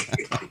just like,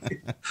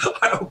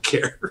 I don't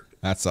care.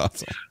 That's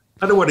awesome.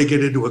 I don't want to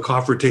get into a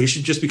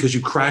confrontation just because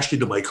you crashed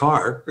into my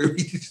car.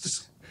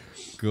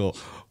 Cool.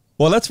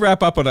 Well, let's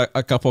wrap up with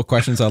a couple of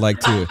questions I'd like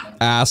to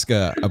ask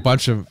a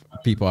bunch of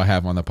people I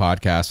have on the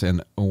podcast.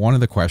 And one of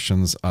the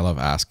questions I love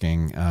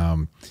asking,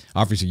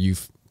 obviously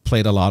you've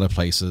played a lot of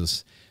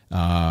places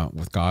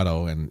with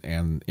Goddo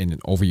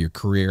and over your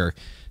career.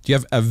 Do you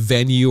have a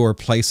venue or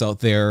place out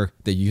there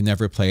that you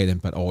never played in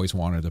but always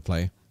wanted to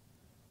play?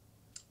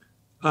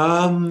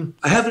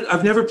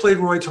 I've never played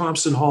Roy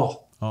Thompson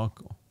Hall. Oh,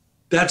 cool.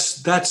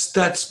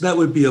 That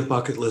would be a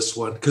bucket list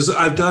one, because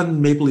I've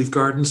done Maple Leaf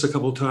Gardens a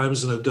couple of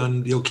times, and I've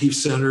done the O'Keefe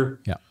Center.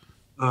 Yeah.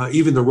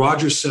 Even the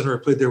Rogers Center,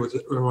 I played there with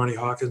Ronnie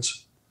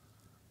Hawkins.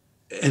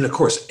 And of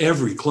course,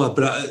 every club.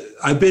 But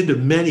I've been to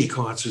many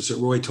concerts at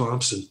Roy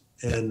Thompson,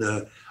 and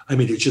I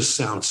mean, it just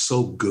sounds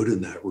so good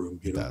in that room.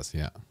 You know? It does,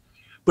 yeah.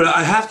 But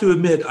I have to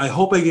admit, I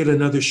hope I get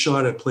another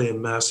shot at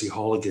playing Massey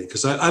Hall again,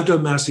 because I've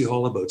done Massey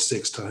Hall about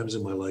 6 times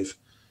in my life,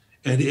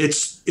 and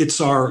it's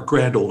our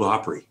Grand Ole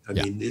Opry. I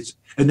mean,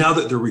 and now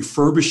that they're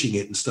refurbishing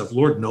it and stuff,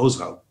 Lord knows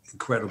how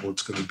incredible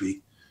it's going to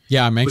be.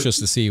 Yeah, I'm anxious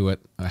to see what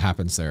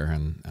happens there,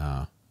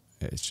 and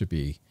it should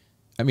be.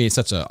 I mean, it's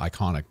such an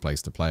iconic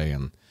place to play,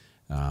 and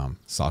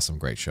saw some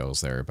great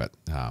shows there. But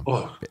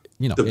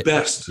you know, the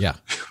best,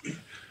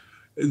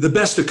 the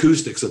best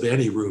acoustics of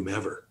any room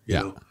ever. You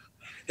know?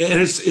 And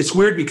it's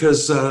weird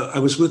because I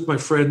was with my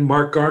friend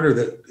Mark Garner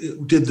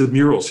that did the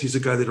murals. He's the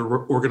guy that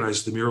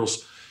organized the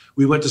murals.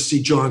 We went to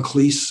see John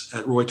Cleese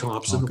at Roy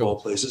Thompson, of all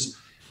places.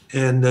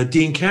 And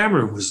Dean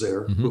Cameron was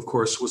there, who, of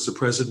course, was the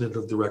president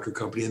of the record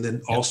company and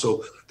then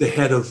also the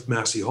head of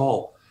Massey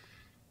Hall.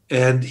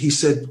 And he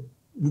said,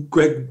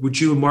 Greg, would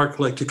you and Mark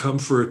like to come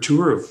for a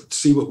tour of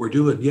see what we're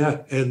doing?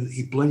 Yeah. And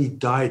he bloody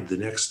died the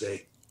next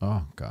day.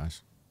 Oh,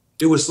 gosh.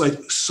 It was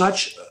like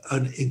such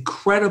an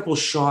incredible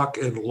shock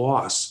and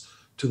loss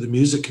to the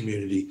music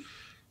community.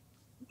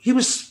 He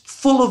was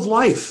full of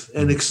life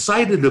and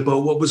excited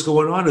about what was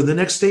going on. And the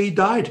next day he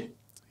died.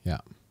 Yeah.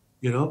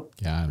 You know?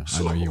 Yeah,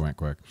 I know you went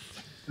quick.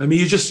 I mean,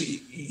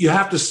 you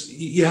have to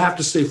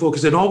stay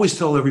focused and always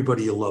tell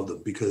everybody you love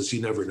them, because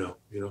you never know,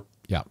 you know?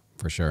 Yeah,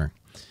 for sure.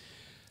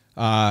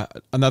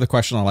 Another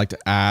question I like to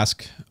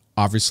ask,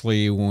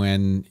 obviously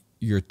when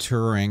you're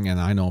touring, and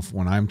I know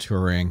when I'm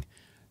touring,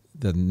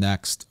 the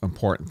next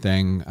important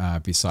thing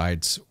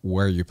besides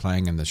where you're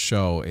playing in the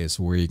show is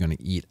where you're going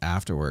to eat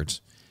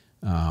afterwards.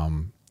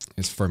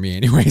 It's for me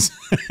anyways.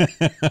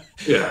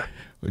 Yeah.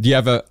 Do you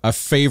have a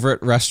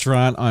favorite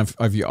restaurant of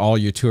all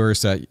your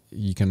tours that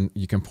you can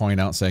point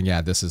out saying,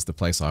 yeah, this is the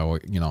place I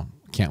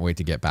can't wait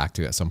to get back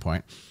to at some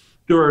point?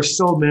 There are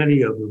so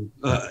many of them.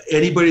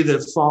 Anybody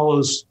that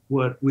follows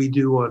what we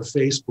do on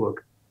Facebook,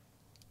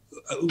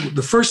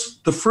 the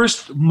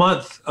first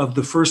month of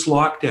the first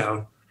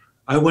lockdown,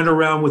 I went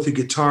around with a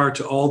guitar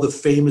to all the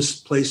famous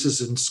places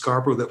in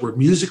Scarborough that were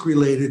music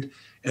related,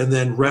 and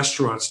then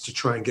restaurants to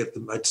try and get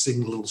them. I'd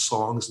sing little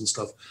songs and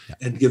stuff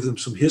and give them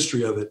some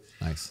history of it.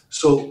 Nice.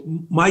 So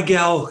my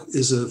gal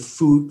is a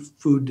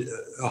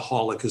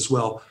food-aholic as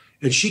well.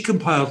 And she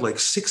compiled like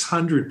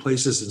 600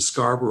 places in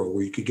Scarborough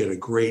where you could get a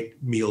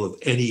great meal of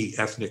any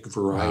ethnic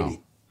variety.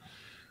 Wow.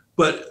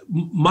 But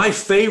my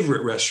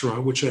favorite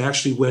restaurant, which I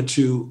actually went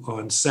to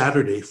on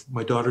Saturday,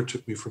 my daughter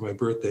took me for my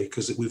birthday,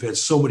 because we've had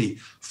so many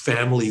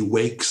family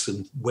wakes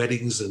and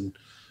weddings and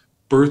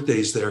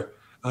birthdays there,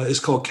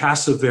 is called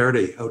Casa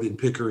Verde out in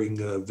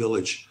Pickering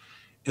Village.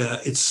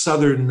 It's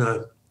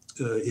southern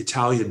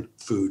Italian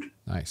food.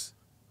 Nice.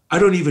 I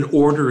don't even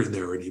order in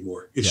there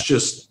anymore. It's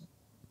just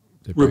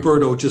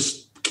Roberto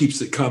just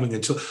keeps it coming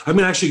until I'm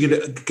actually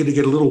going to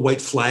get a little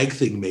white flag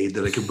thing made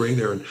that I can bring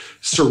there and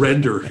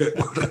surrender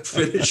when I'm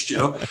finished, you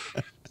know.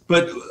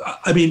 But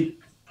I mean,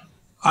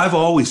 I've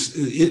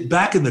always,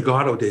 back in the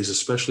Goddo days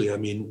especially, I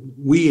mean,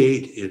 we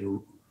ate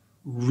in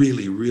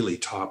really, really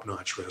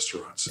top-notch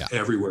restaurants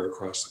everywhere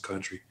across the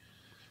country.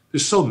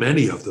 There's so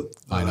many of them.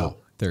 I know.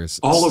 There's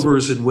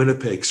Oliver's in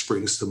Winnipeg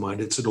springs to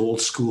mind. It's an old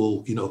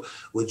school, you know,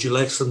 would you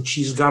like some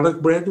cheese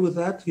garlic bread with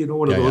that? You know,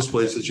 one of those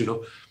places, you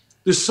know.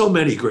 There's so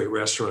many great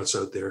restaurants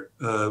out there.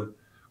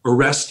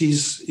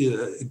 Orestes,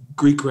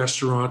 Greek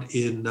restaurant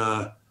in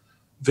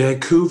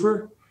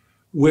Vancouver,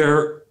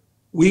 where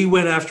we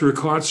went after a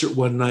concert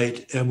one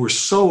night and were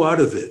so out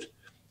of it,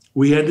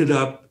 we ended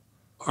up,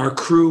 our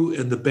crew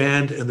and the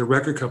band and the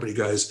record company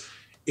guys,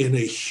 in a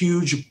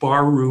huge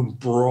barroom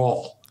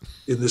brawl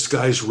in this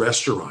guy's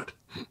restaurant.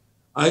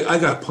 I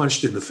got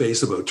punched in the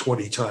face about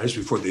 20 times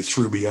before they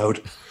threw me out.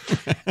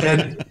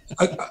 And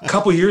a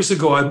couple of years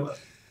ago,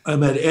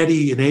 I'm at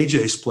Eddie and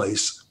AJ's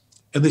place,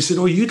 and they said,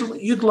 "Oh,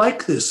 you'd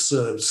like this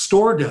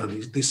store down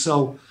there. They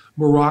sell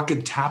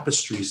Moroccan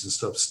tapestries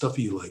and stuff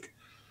you like."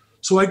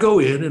 So I go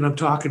in, and I'm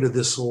talking to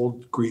this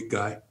old Greek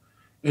guy,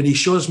 and he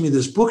shows me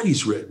this book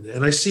he's written,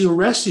 and I see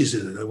Orestes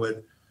in it. I went,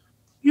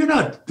 "You're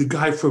not the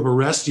guy from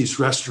Orestes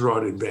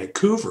restaurant in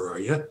Vancouver, are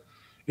you?"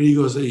 And he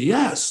goes,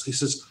 "Yes." He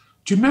says,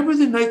 "Do you remember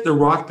the night the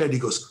rock band?" He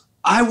goes,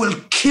 "I will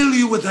kill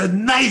you with a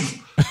knife."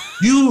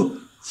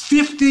 You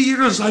 50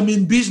 years I'm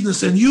in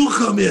business and you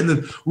come in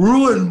and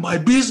ruin my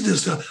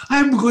business.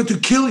 I'm going to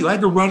kill you. I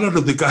had to run out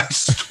of the guy's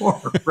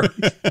store.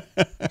 Right?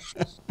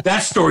 That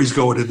story's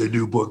going in the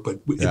new book, but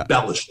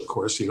embellished, of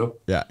course, you know?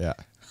 Yeah, yeah.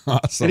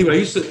 Awesome.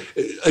 Anyway,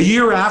 a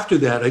year after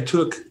that, I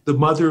took the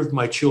mother of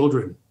my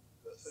children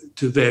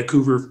to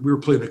Vancouver. We were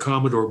playing the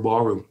Commodore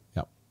Ballroom.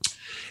 Yep.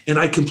 And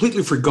I'd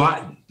completely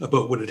forgotten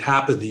about what had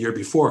happened the year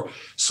before.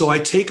 So I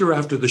take her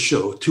after the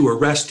show to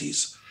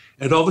Orestes.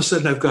 And all of a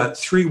sudden, I've got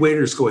 3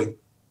 waiters going,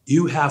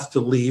 "You have to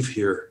leave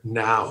here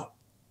now."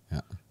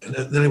 Yeah. And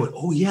then I went,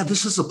 "Oh, yeah,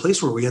 this is the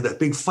place where we had that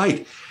big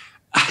fight."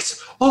 I said,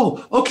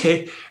 "Oh,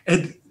 okay."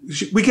 And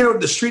we get out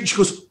in the street and she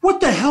goes, "What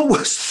the hell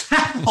was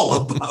that all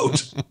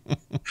about?"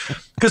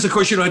 Because, of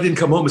course, you know, I didn't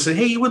come home and say,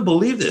 "Hey, you wouldn't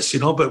believe this," you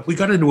know, but we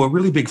got into a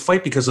really big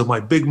fight because of my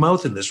big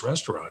mouth in this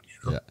restaurant,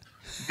 you know.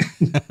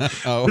 Yeah.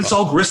 Oh, it's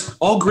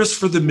all grist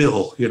for the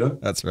mill, you know.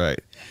 That's right.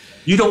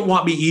 You don't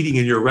want me eating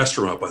in your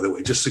restaurant, by the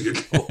way, just so you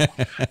know.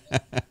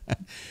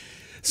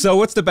 So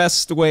what's the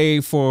best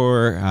way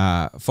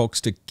for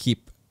folks to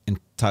keep in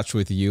touch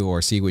with you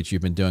or see what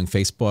you've been doing?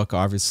 Facebook,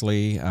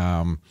 obviously.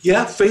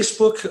 Yeah,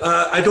 Facebook.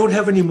 I don't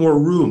have any more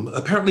room.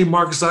 Apparently,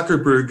 Mark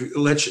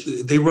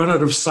Zuckerberg, they run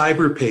out of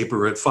cyber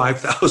paper at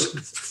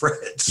 5,000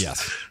 friends.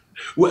 Yes.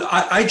 Well,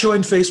 I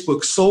joined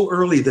Facebook so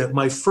early that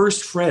my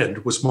first friend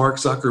was Mark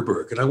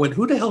Zuckerberg. And I went,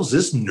 "Who the hell's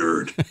this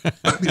nerd?"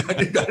 I mean,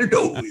 I didn't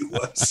know who he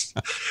was.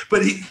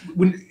 But in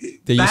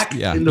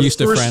the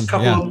first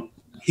couple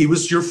he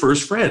was your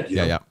first friend. You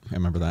know? Yeah, I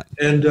remember that.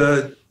 And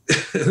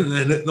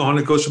and on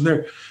it goes from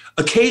there.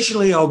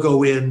 Occasionally, I'll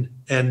go in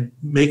and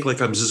make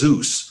like I'm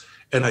Zeus,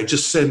 and I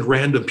just send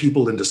random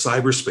people into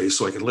cyberspace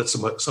so I can let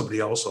somebody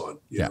else on.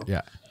 You know?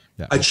 Yeah.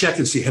 I check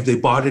and see, have they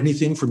bought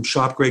anything from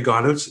Shop Greg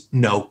Godovitz?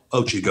 No.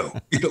 Out you go.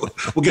 You know,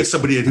 we'll get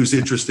somebody in who's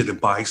interested in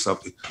buying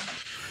something.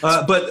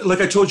 But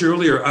like I told you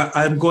earlier,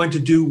 I'm going to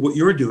do what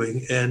you're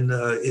doing, and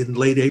in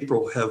late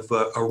April have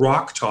a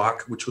Rock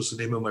Talk, which was the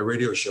name of my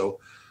radio show,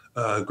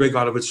 Greg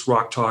Godovitz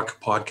Rock Talk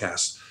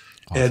podcast.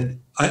 Awesome. And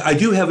I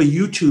do have a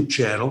YouTube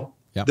channel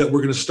that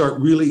we're going to start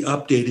really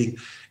updating.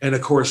 And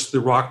of course,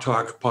 the Rock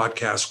Talk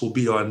podcast will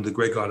be on the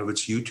Greg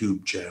Godovitz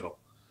YouTube channel.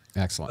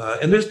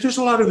 Excellent. And there's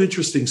a lot of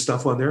interesting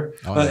stuff on there.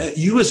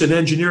 You as an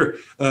engineer,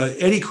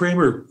 Eddie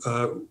Kramer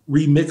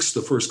remixed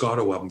the first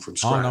Goddo album from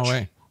scratch. Oh, no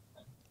way.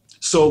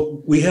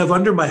 So we have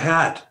Under My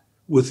Hat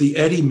with the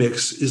Eddie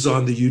mix is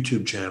on the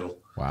YouTube channel.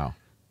 Wow.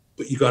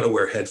 But you got to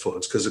wear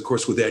headphones because, of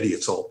course, with Eddie,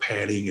 it's all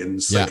panning and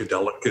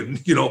psychedelic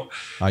and, you know.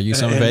 I use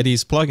some of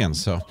Eddie's plugins,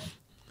 so.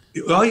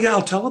 Oh, yeah,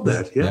 I'll tell him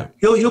that. Yeah.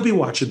 He'll be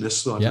watching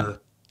this on,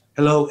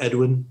 hello,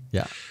 Edwin.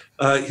 Yeah.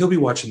 He'll be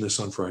watching this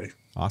on Friday.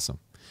 Awesome.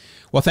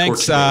 Well,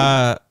 thanks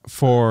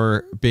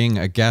for being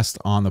a guest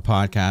on the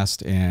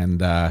podcast. And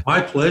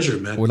my pleasure,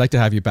 man. We'd like to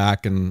have you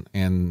back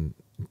and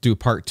do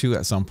part 2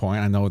 at some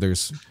point. I know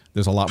there's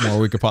a lot more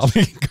we could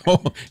probably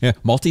go.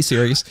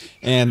 Multi-series.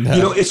 And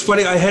you know, it's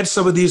funny. I had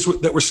some of these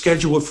that were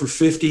scheduled for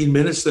 15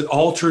 minutes that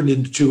all turned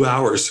into 2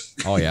 hours.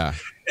 Oh, yeah.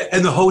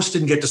 And the host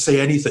didn't get to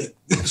say anything.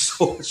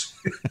 So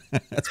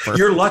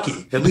you're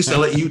lucky. At least I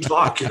let you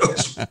talk. You know?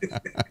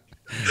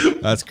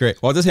 That's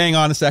great. Well, just hang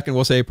on a second.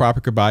 We'll say a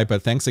proper goodbye,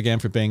 but thanks again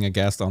for being a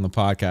guest on the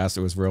podcast.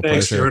 It was a real pleasure.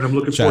 Thanks, Aaron. I'm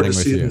looking forward to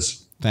seeing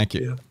this. Thank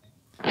you.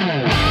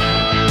 Yeah.